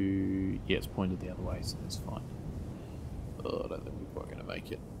to... Yeah, it's pointed the other way, so that's fine. Oh, I don't think we're quite going to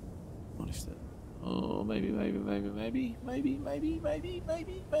make it. What if that... Oh, maybe.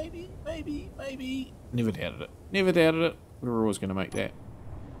 Never doubted it. Never doubted it. We were always going to make that.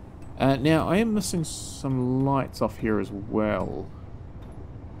 Now, I am missing some lights off here as well.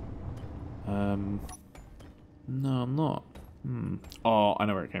 No, I'm not. Oh, I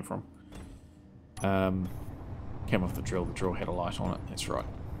know where it came from. Came off the drill had a light on it, that's right.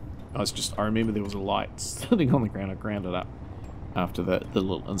 I remember there was a light sitting on the ground. I ground it up after the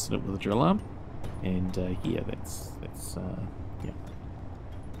little incident with the drill arm. And yeah, that's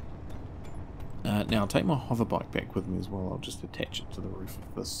yeah. Now I'll take my hover bike back with me as well. I'll just attach it to the roof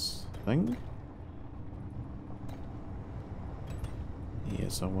of this thing.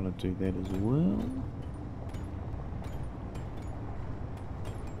 Yes, I want to do that as well.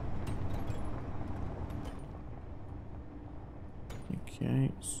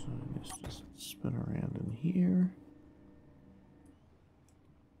 Okay, so let's just spin around in here.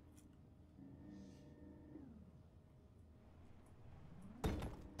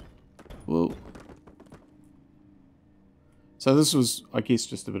 Whoa. So this was, I guess,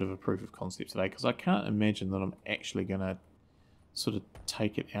 just a bit of a proof of concept today, because I can't imagine that I'm actually going to sort of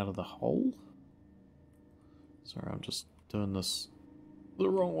take it out of the hole. Sorry, I'm just doing this the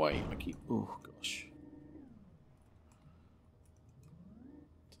wrong way. I keep, oh gosh.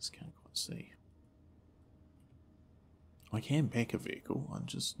 Just can't quite see. I can back a vehicle, I'm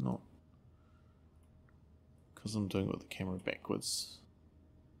just not, because I'm doing it with the camera backwards.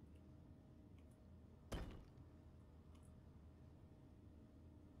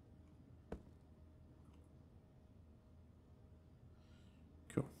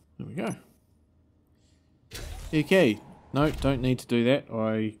 Cool, there we go. Okay, no, don't need to do that.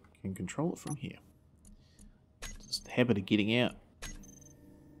 I can control it from here. Just the habit of getting out.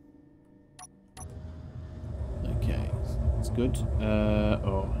 Okay, that's good.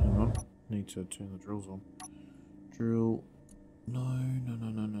 Oh, hang on. Need to turn the drills on. Drill. No.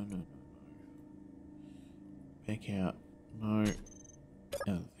 Back out. No.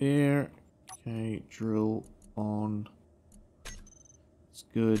 Out there. Okay, drill on. It's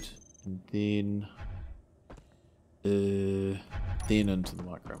good. And then into the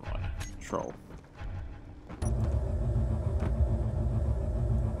micro miner. Control.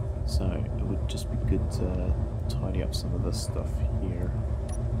 So it would just be good to tidy up some of this stuff here.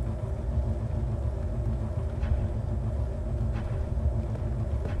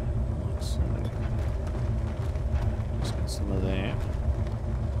 Like so. Just get some of that.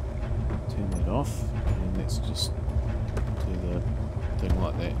 Turn that off, and let's just do the thing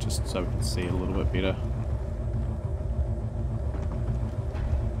like that, just so we can see it a little bit better.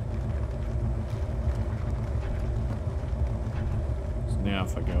 Now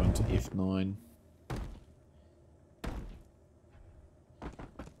if I go into F9,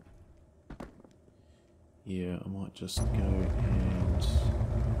 yeah, I might just go and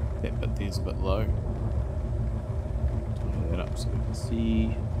that bit there's a bit low. Tidy that up so we can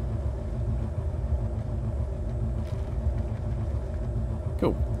see.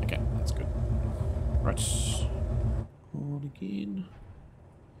 Cool, okay, that's good. Right, on again.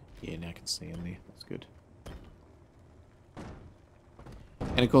 Yeah, now I can see in there, that's good.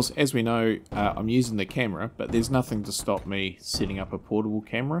 And of course, as we know, I'm using the camera, but there's nothing to stop me setting up a portable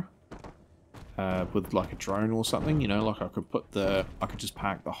camera with like a drone or something. You know, like I could just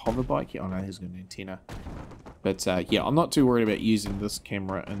park the hover bike. Yeah, I know there's an antenna, but yeah, I'm not too worried about using this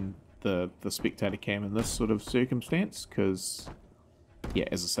camera and the spectator cam in this sort of circumstance, because yeah,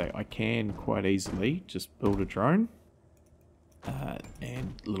 as I say, I can quite easily just build a drone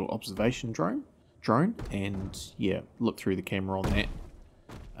and a little observation drone, and yeah, look through the camera on that.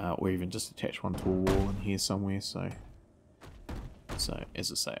 Or even just attach one to a wall in here somewhere. So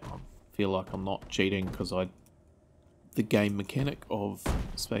as I say, I feel like I'm not cheating, because the game mechanic of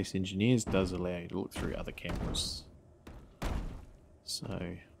Space Engineers does allow you to look through other cameras.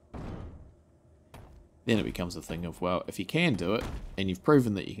 So then it becomes a thing of, well, if you can do it and you've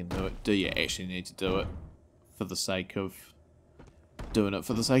proven that you can do it, do you actually need to do it for the sake of doing it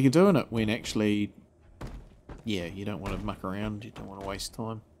for the sake of doing it, when actually, yeah, you don't want to muck around, you don't want to waste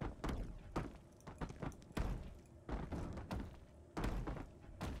time.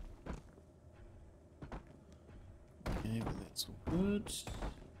 Okay, but that's all good.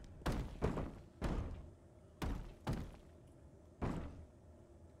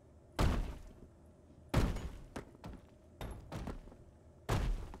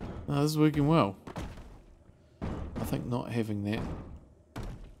 Oh, this is working well. I think not having that,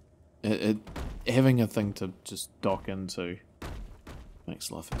 having a thing to just dock into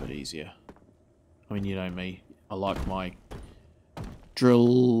makes life a bit easier. I mean, you know me, I like my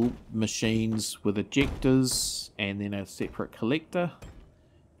drill machines with ejectors and then a separate collector.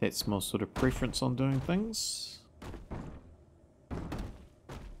 That's my sort of preference on doing things.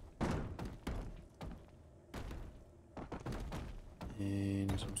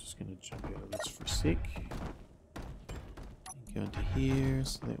 And I'm just going to jump out of this for a sec. Go into here,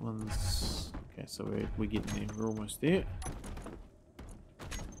 so that one's Okay, so we're getting there. We're almost there.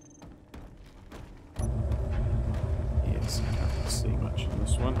 Yes, I can't really see much in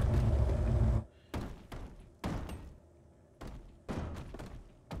this one.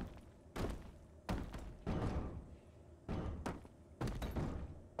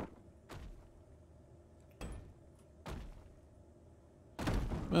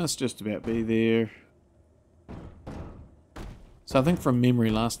 Must just about be there. So I think from memory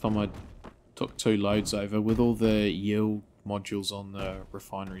last time I took 2 loads over with all the yield modules on the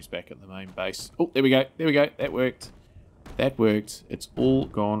refineries back at the main base. Oh, there we go. There we go. That worked. That worked. It's all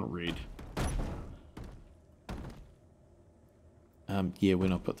gone red. Yeah,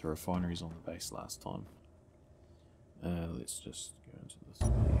 when I put the refineries on the base last time. Let's just go into this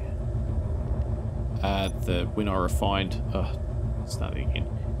here. When I refined... starting again.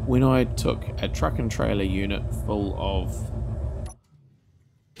 When I took a truck and trailer unit full of...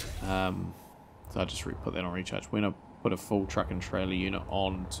 so I just put that on recharge. When I put a full truck and trailer unit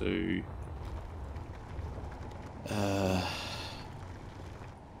on to...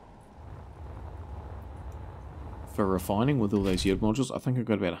 for refining with all those yield modules, I think I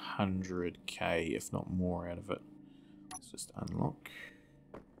got about 100k, if not more, out of it. Let's just unlock.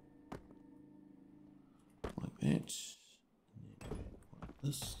 Like that. Like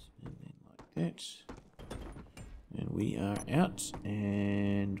this, and then like that. And we are out,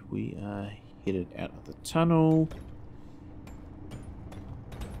 and we are headed out of the tunnel.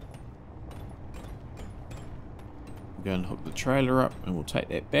 We'll go and hook the trailer up, and we'll take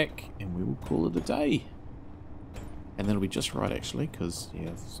that back, and we will call it a day. And that'll be just right, actually, because, yeah,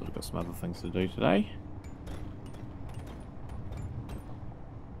 I've sort of got some other things to do today.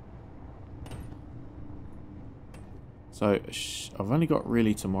 So, I've only got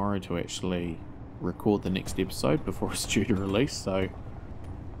really tomorrow to actually record the next episode before it's due to release, so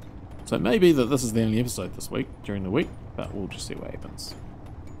it may be that this is the only episode this week, during the week, but we'll just see what happens.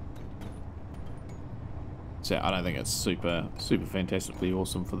 So I don't think it's super fantastically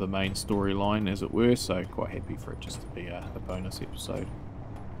awesome for the main storyline, as it were, so quite happy for it just to be a bonus episode.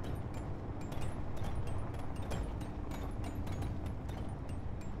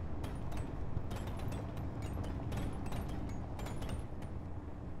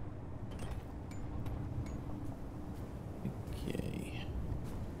 Okay.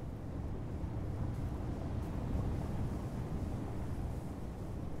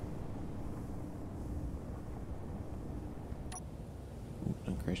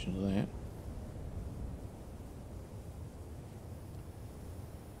 Don't crash into that.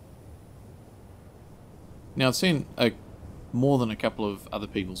 Now I've seen more than a couple of other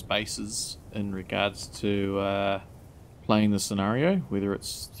people's bases in regards to playing the scenario, whether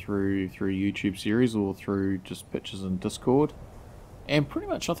it's through a YouTube series or through just pictures in Discord, and pretty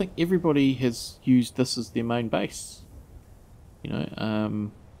much I think everybody has used this as their main base. You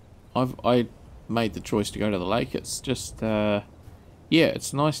know, I made the choice to go to the lake. It's just yeah,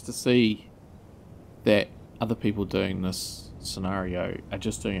 it's nice to see that other people doing this scenario are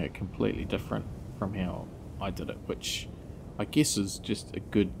just doing it completely different from how I did it, which I guess is just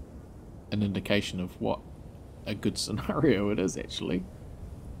an indication of what a good scenario it is, actually.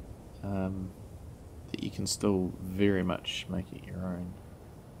 That you can still very much make it your own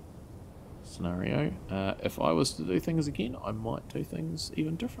scenario. If I was to do things again, I might do things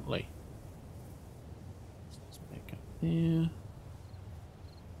even differently. Let's back up there.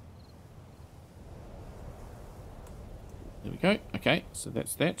 There we go. Okay, so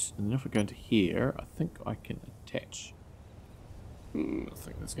that's that. And then if we go into here, I think I can attach. I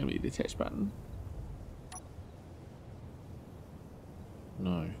think that's going to be the attach button.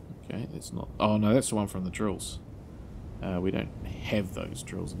 No. Okay, that's not... Oh, no, that's the one from the drills. We don't have those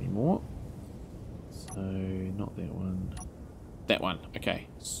drills anymore. So, not that one. That one. Okay,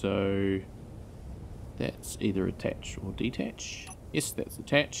 so... that's either attach or detach. Yes, that's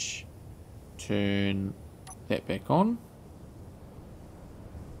attach. Turn that back on.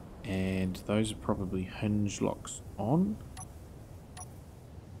 And those are probably hinge locks on.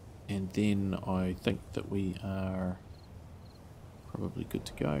 And then I think that we are probably good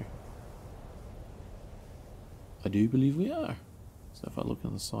to go. I do believe we are. So if I look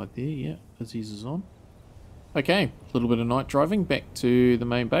on the side there, yeah, Izzy's is on. Okay, a little bit of night driving back to the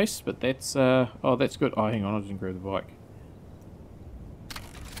main base, but that's, oh, that's good. Oh, hang on, I didn't grab the bike.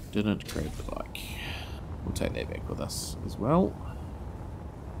 Didn't grab the bike. We'll take that back with us as well.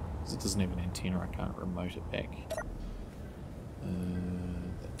 Because it doesn't have an antenna, I can't remote it back.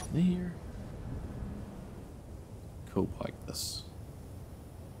 That there. Cool bike, this.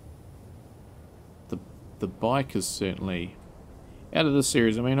 The bike is certainly out of this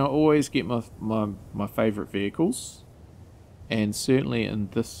series, I mean, I always get my favourite vehicles, and certainly in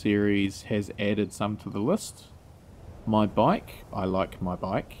this series has added some to the list. My bike, I like my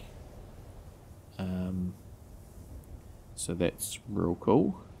bike. So that's real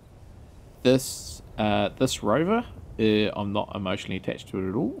cool. This Rover, I'm not emotionally attached to it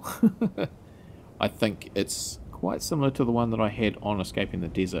at all. I think it's quite similar to the one that I had on Escaping the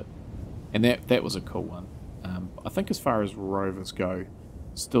Desert, and that was a cool one. I think as far as rovers go,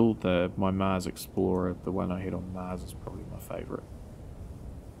 still my Mars Explorer, the one I had on Mars, is probably my favourite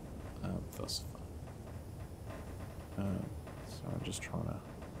thus far. So I'm just trying to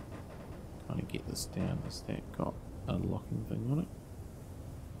kind of get this down. Has that got a locking thing on it?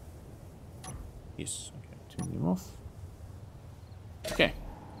 Yes. Okay, turn them off. Okay.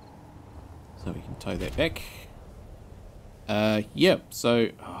 So we can tow that back. Yep, so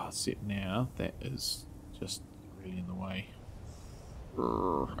set now, that is just really in the way.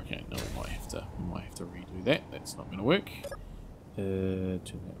 Okay, no, we might have to redo that. That's not gonna work. Turn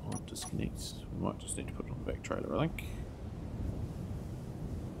that on, disconnect. We might just need to put it on the back trailer, I think.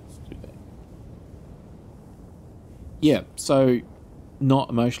 Let's do that. Yeah, so not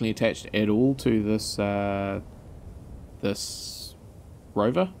emotionally attached at all to this this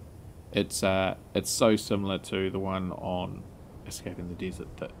Rover. It's so similar to the one on Escaping the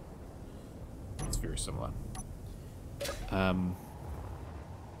Desert that it's very similar.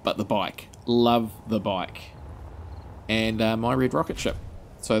 But the bike, love the bike, and my red rocket ship.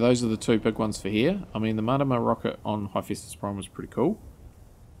 So those are the two big ones for here. I mean, the Marama rocket on Hephaestus Prime was pretty cool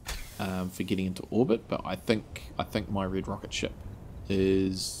for getting into orbit, but I think my red rocket ship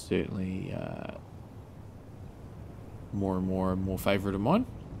is certainly more and more favourite of mine.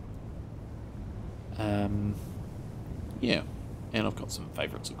 Yeah, and I've got some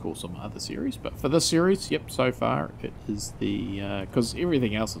favourites, of course, on my other series, but for this series, yep, so far it is the because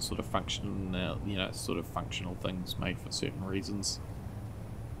everything else is sort of functional, sort of functional things made for certain reasons.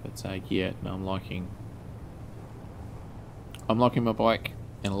 But yeah, no, I'm liking my bike,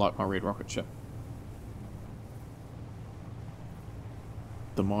 and I like my red rocket ship.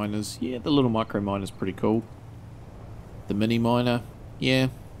 The miners, yeah, the little micro miner's pretty cool. The mini miner, yeah,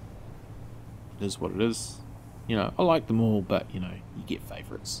 it is what it is. You know, I like them all, but, you know, you get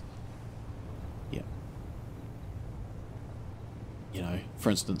favourites. Yeah. You know, for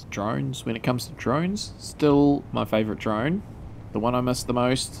instance, drones. When it comes to drones, still my favourite drone, the one I miss the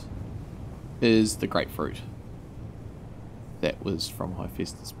most, is the grapefruit. That was from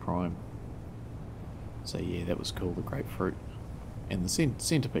Hephaestus Prime. So yeah, that was cool, the grapefruit. And the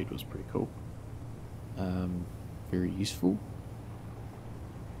centipede was pretty cool. Very useful.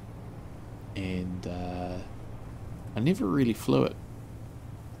 And I never really flew it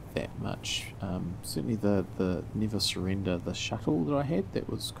that much. Certainly the Never Surrender, the shuttle that I had, that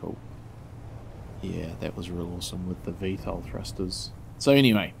was cool. Yeah, that was real awesome with the VTOL thrusters. So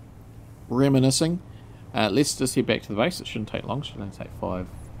anyway, reminiscing. Let's just head back to the base. It shouldn't take long. It should only take 5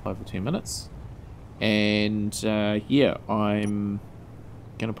 or 10 minutes. And yeah, I'm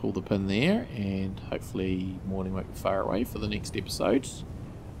going to pull the pin there, and hopefully morning won't be far away for the next episode,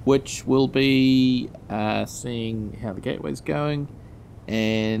 which will be seeing how the gateway's going,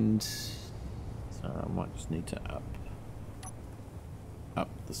 and so I might just need to up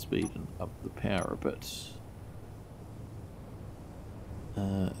the speed and up the power a bit.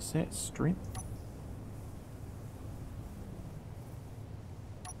 Is that strength?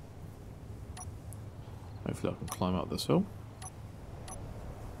 Hopefully I can climb up this hill.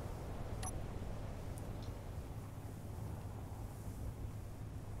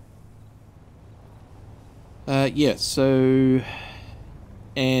 Yeah, so,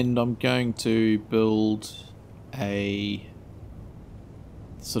 and I'm going to build a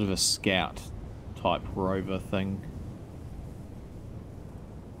sort of a scout type rover thing.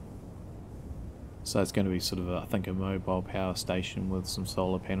 So it's going to be sort of, I think, a mobile power station with some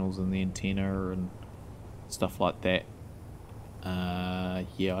solar panels and the antenna and stuff like that.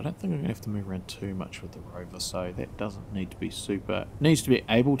 Yeah, I don't think I'm going to have to move around too much with the rover, so that doesn't need to be super... It needs to be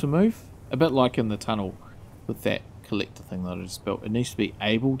able to move, a bit like in the tunnel with that collector thing that I just built. It needs to be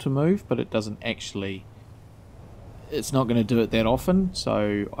able to move, but it doesn't actually... It's not going to do it that often,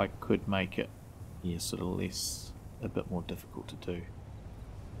 so I could make it, yeah, sort of less... a bit more difficult to do.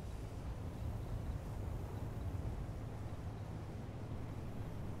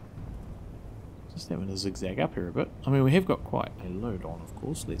 Just having to zigzag up here a bit. I mean, we have got quite a load on, of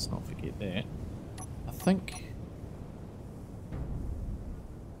course. Let's not forget that. I think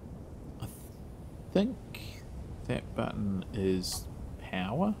that button is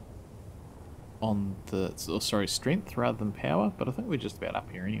power. on the, oh, sorry, strength rather than power, but I think we're just about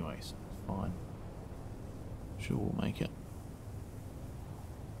up here anyway, so it's fine. Sure, we'll make it.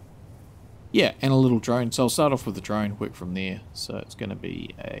 Yeah, and a little drone. So I'll start off with the drone, work from there. So it's going to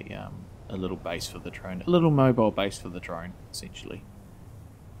be a little base for the drone, a little mobile base for the drone, essentially.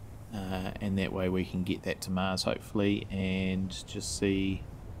 And that way we can get that to Mars, hopefully, and just see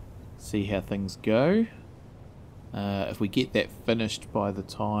how things go. If we get that finished by the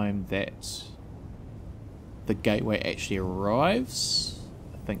time that the gateway actually arrives,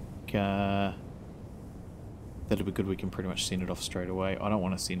 I think that'll be good. We can pretty much send it off straight away. I don't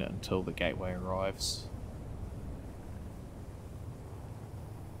want to send it until the gateway arrives.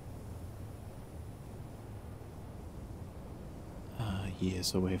 Yeah,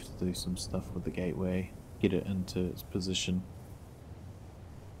 so we have to do some stuff with the gateway, get it into its position.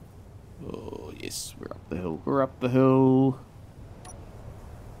 Oh yes, we're up the hill. We're up the hill.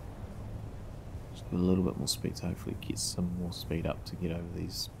 Just get a little bit more speed to hopefully get some more speed up to get over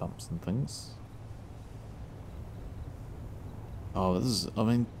these bumps and things. Oh, this is, I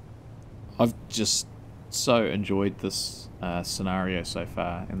mean, I've just so enjoyed this scenario so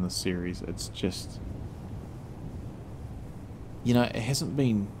far in this series. It's just, you know, it hasn't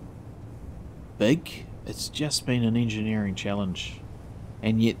been big. It's just been an engineering challenge.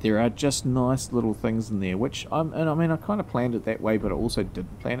 And yet there are just nice little things in there, which I mean, I kind of planned it that way, but I also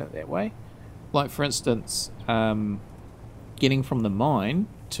didn't plan it that way. Like, for instance, getting from the mine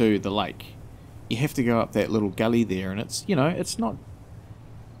to the lake. You have to go up that little gully there, and it's, you know, it's not...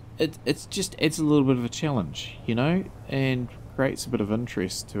 It's just adds a little bit of a challenge, you know, and creates a bit of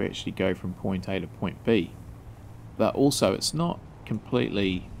interest to actually go from point A to point B. But also, it's not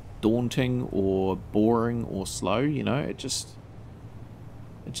completely daunting or boring or slow, you know, it just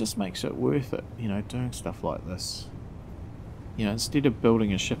makes it worth it, you know, doing stuff like this. You know, instead of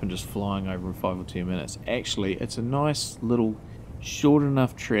building a ship and just flying over in 5 or 10 minutes, actually, it's a nice little short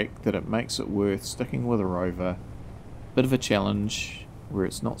enough trek that it makes it worth sticking with a rover. Bit of a challenge where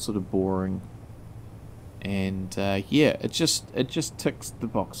it's not sort of boring. And yeah, it just ticks the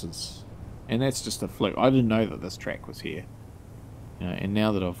boxes. And that's just a fluke. I didn't know that this track was here. You know, and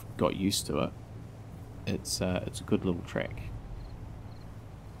now that I've got used to it, it's a good little track.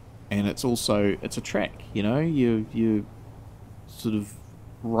 And it's also, it's a track, you know, you sort of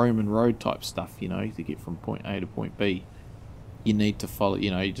Roman road type stuff, you know, to get from point A to point B. You need to follow,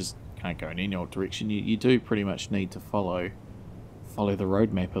 you know, you just can't go in any old direction. You do pretty much need to follow the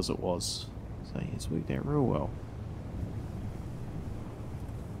road map as it was. So yeah, it's worked out real well.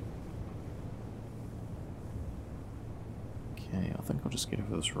 Okay, I think I'll just get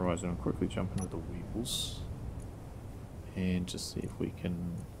over this rise and I'll quickly jump into the wheels and just see if we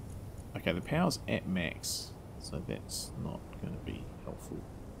can... Okay, the power's at max, so that's not going to be helpful.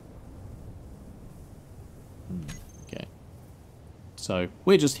 Okay. So,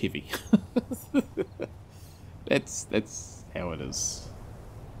 we're just heavy. That's how it is.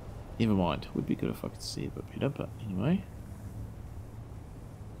 Never mind. Would be good if I could see a bit better, but anyway.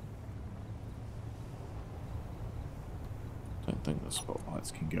 Don't think the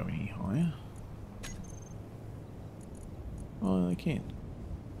spotlights can go any higher. Oh, they can.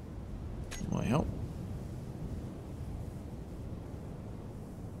 Might help.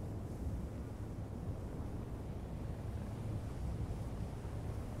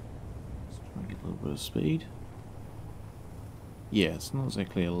 Let's try and get a little bit of speed. Yeah, it's not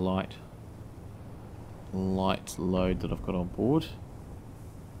exactly a light load that I've got on board.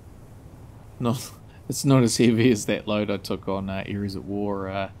 It's not as heavy as that load I took on Ares at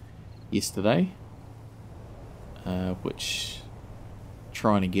War yesterday, which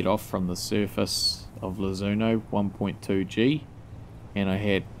trying to get off from the surface of Lazuno, 1.2 G, and I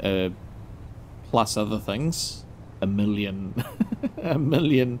had plus other things, a million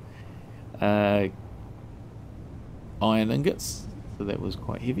iron ingots, so that was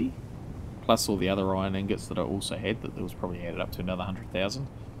quite heavy, plus all the other iron ingots that I also had, that was probably added up to another 100,000,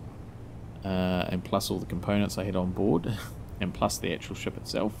 and plus all the components I had on board, and plus the actual ship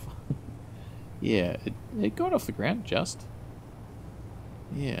itself. Yeah, it got off the ground just.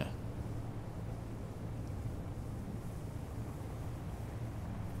 Yeah.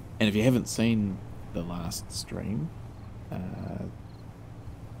 And if you haven't seen the last stream,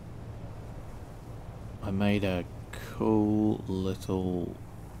 I made a cool little,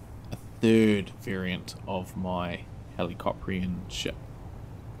 a third variant of my helicopterian ship.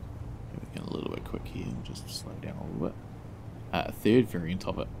 We're getting a little bit quick here, and just slow down a little bit. A third variant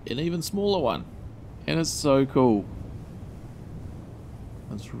of it, an even smaller one, and it's so cool.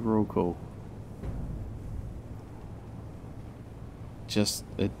 It's real cool.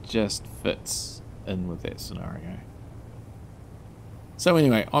 just fits in with that scenario. So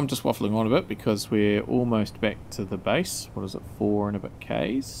anyway, I'm just waffling on a bit because we're almost back to the base. What is it, 4 and a bit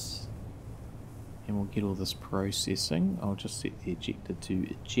Ks? And we'll get all this processing. I'll just set the ejector to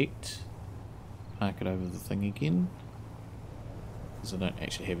eject. Park it over the thing again. Because I don't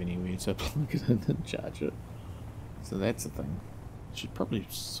actually have anywhere to plug it in and charge it. So that's the thing. Should probably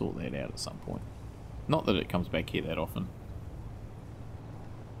sort that out at some point. Not that it comes back here that often.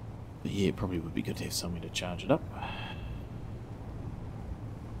 But yeah, it probably would be good to have somewhere to charge it up.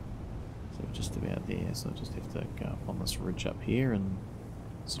 So we're just about there, so I just have to go up on this ridge up here and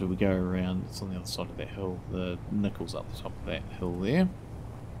sort of we go around, it's on the other side of that hill, the nickel's up the top of that hill there.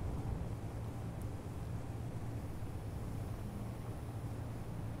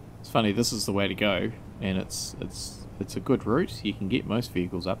 It's funny, this is the way to go, and it's a good route. You can get most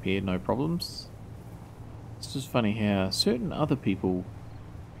vehicles up here, no problems. It's just funny how certain other people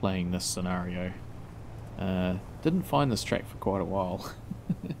playing this scenario didn't find this track for quite a while.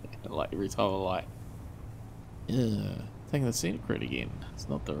 Like every time I'm like, taking the scenic route again. It's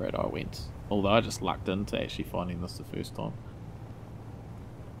not the route I went. Although I just lucked into actually finding this the first time.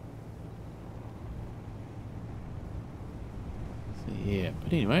 So yeah,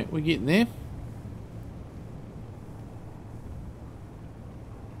 but anyway, we're getting there.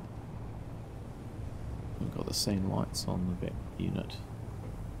 We've got the same lights on the back unit.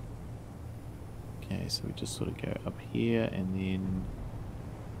 Okay, so we just sort of go up here and then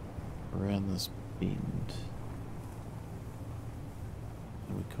around this bend.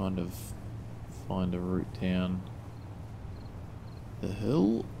 And we kind of find a route down the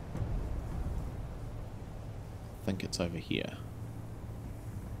hill. I think it's over here.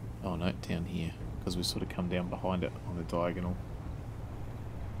 Oh no, down here, because we sort of come down behind it on the diagonal.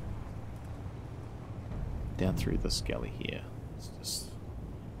 Down through this gully here.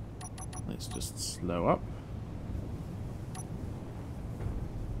 Let's just slow up.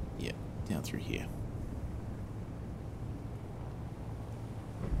 Yeah, down through here.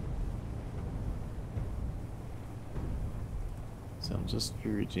 So I'm just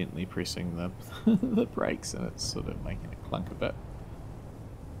very gently pressing the the brakes and it's sort of making it clunk a bit.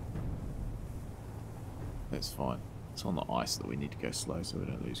 That's fine. It's on the ice that we need to go slow so we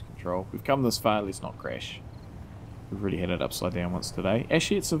don't lose control. We've come this far, let's not crash. We've already had it upside down once today.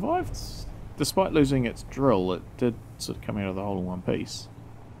 Actually, it survived. Despite losing its drill, it did sort of come out of the hole in one piece.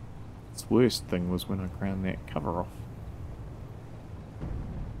 Its worst thing was when I ground that cover off.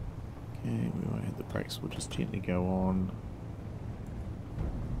 Okay, we won't hit the brakes, we'll just gently go on.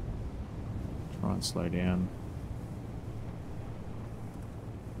 Try and slow down.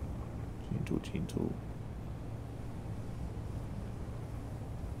 Gentle, gentle.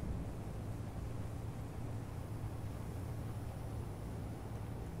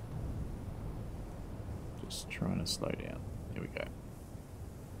 Just trying to slow down. There we go.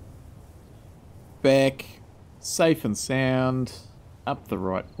 Back, safe and sound, up the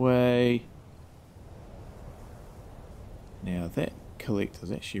right way. Now that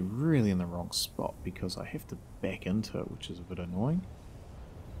collector's actually really in the wrong spot because I have to back into it, which is a bit annoying.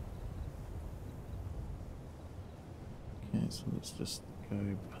 Okay, so let's just go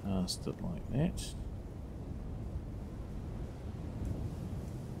past it like that.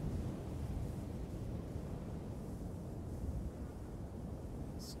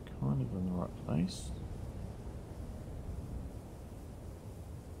 It's kind of in the right place.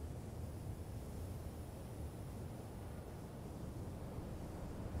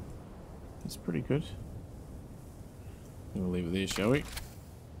 It's pretty good. We'll leave it there, shall we?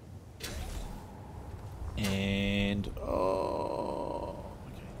 And oh,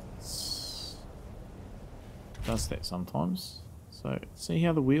 okay, does that sometimes. So see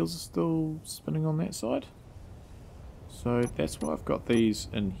how the wheels are still spinning on that side? So that's why I've got these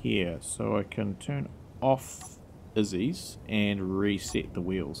in here, so I can turn off Izzy's and reset the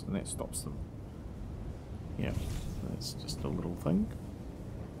wheels, and that stops them. Yeah, that's just a little thing.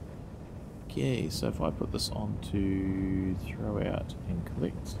 Okay, so if I put this on to throw out and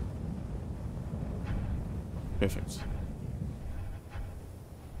collect. Perfect.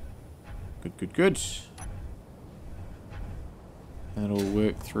 Good, good, good. That'll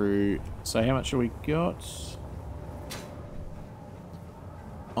work through. So how much have we got?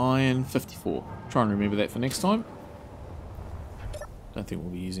 Iron 54. Try and remember that for next time. Don't think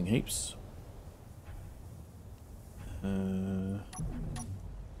we'll be using heaps.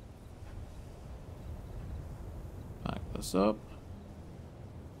 Park this up.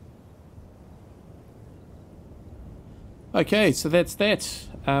 Okay, so that's that.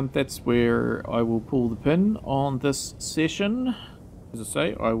 That's where I will pull the pin on this session. as I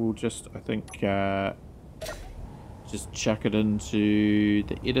say, I will just, I think, just chuck it into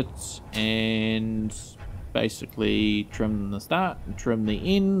the edits and basically trim the start and trim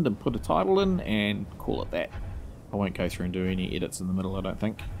the end and put a title in and call it that. I won't go through and do any edits in the middle, I don't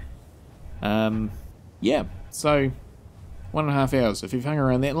think. Yeah, so 1.5 hours. If you've hung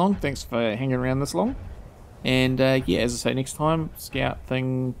around that long, thanks for hanging around this long. And yeah, as I say, next time, Scout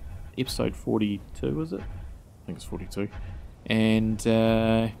thing, episode 42, is it? I think it's 42. And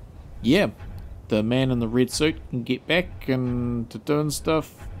yeah, the man in the red suit can get back and to doing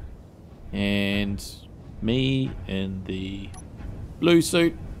stuff. And me in the blue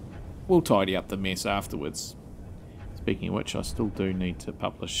suit will tidy up the mess afterwards. Speaking of which, I still do need to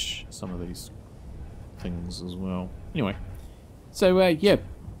publish some of these things as well. Anyway, so yeah,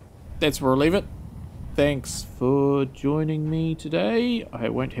 that's where I'll leave it. Thanks for joining me today. I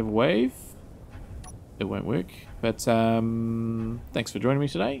won't have a wave. It won't work. But thanks for joining me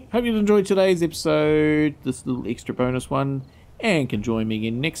today. Hope you enjoyed today's episode, this little extra bonus one, and can join me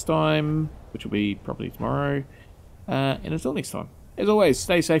again next time, which will be probably tomorrow. And until next time, as always,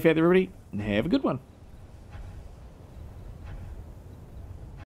 stay safe out there, everybody, and have a good one.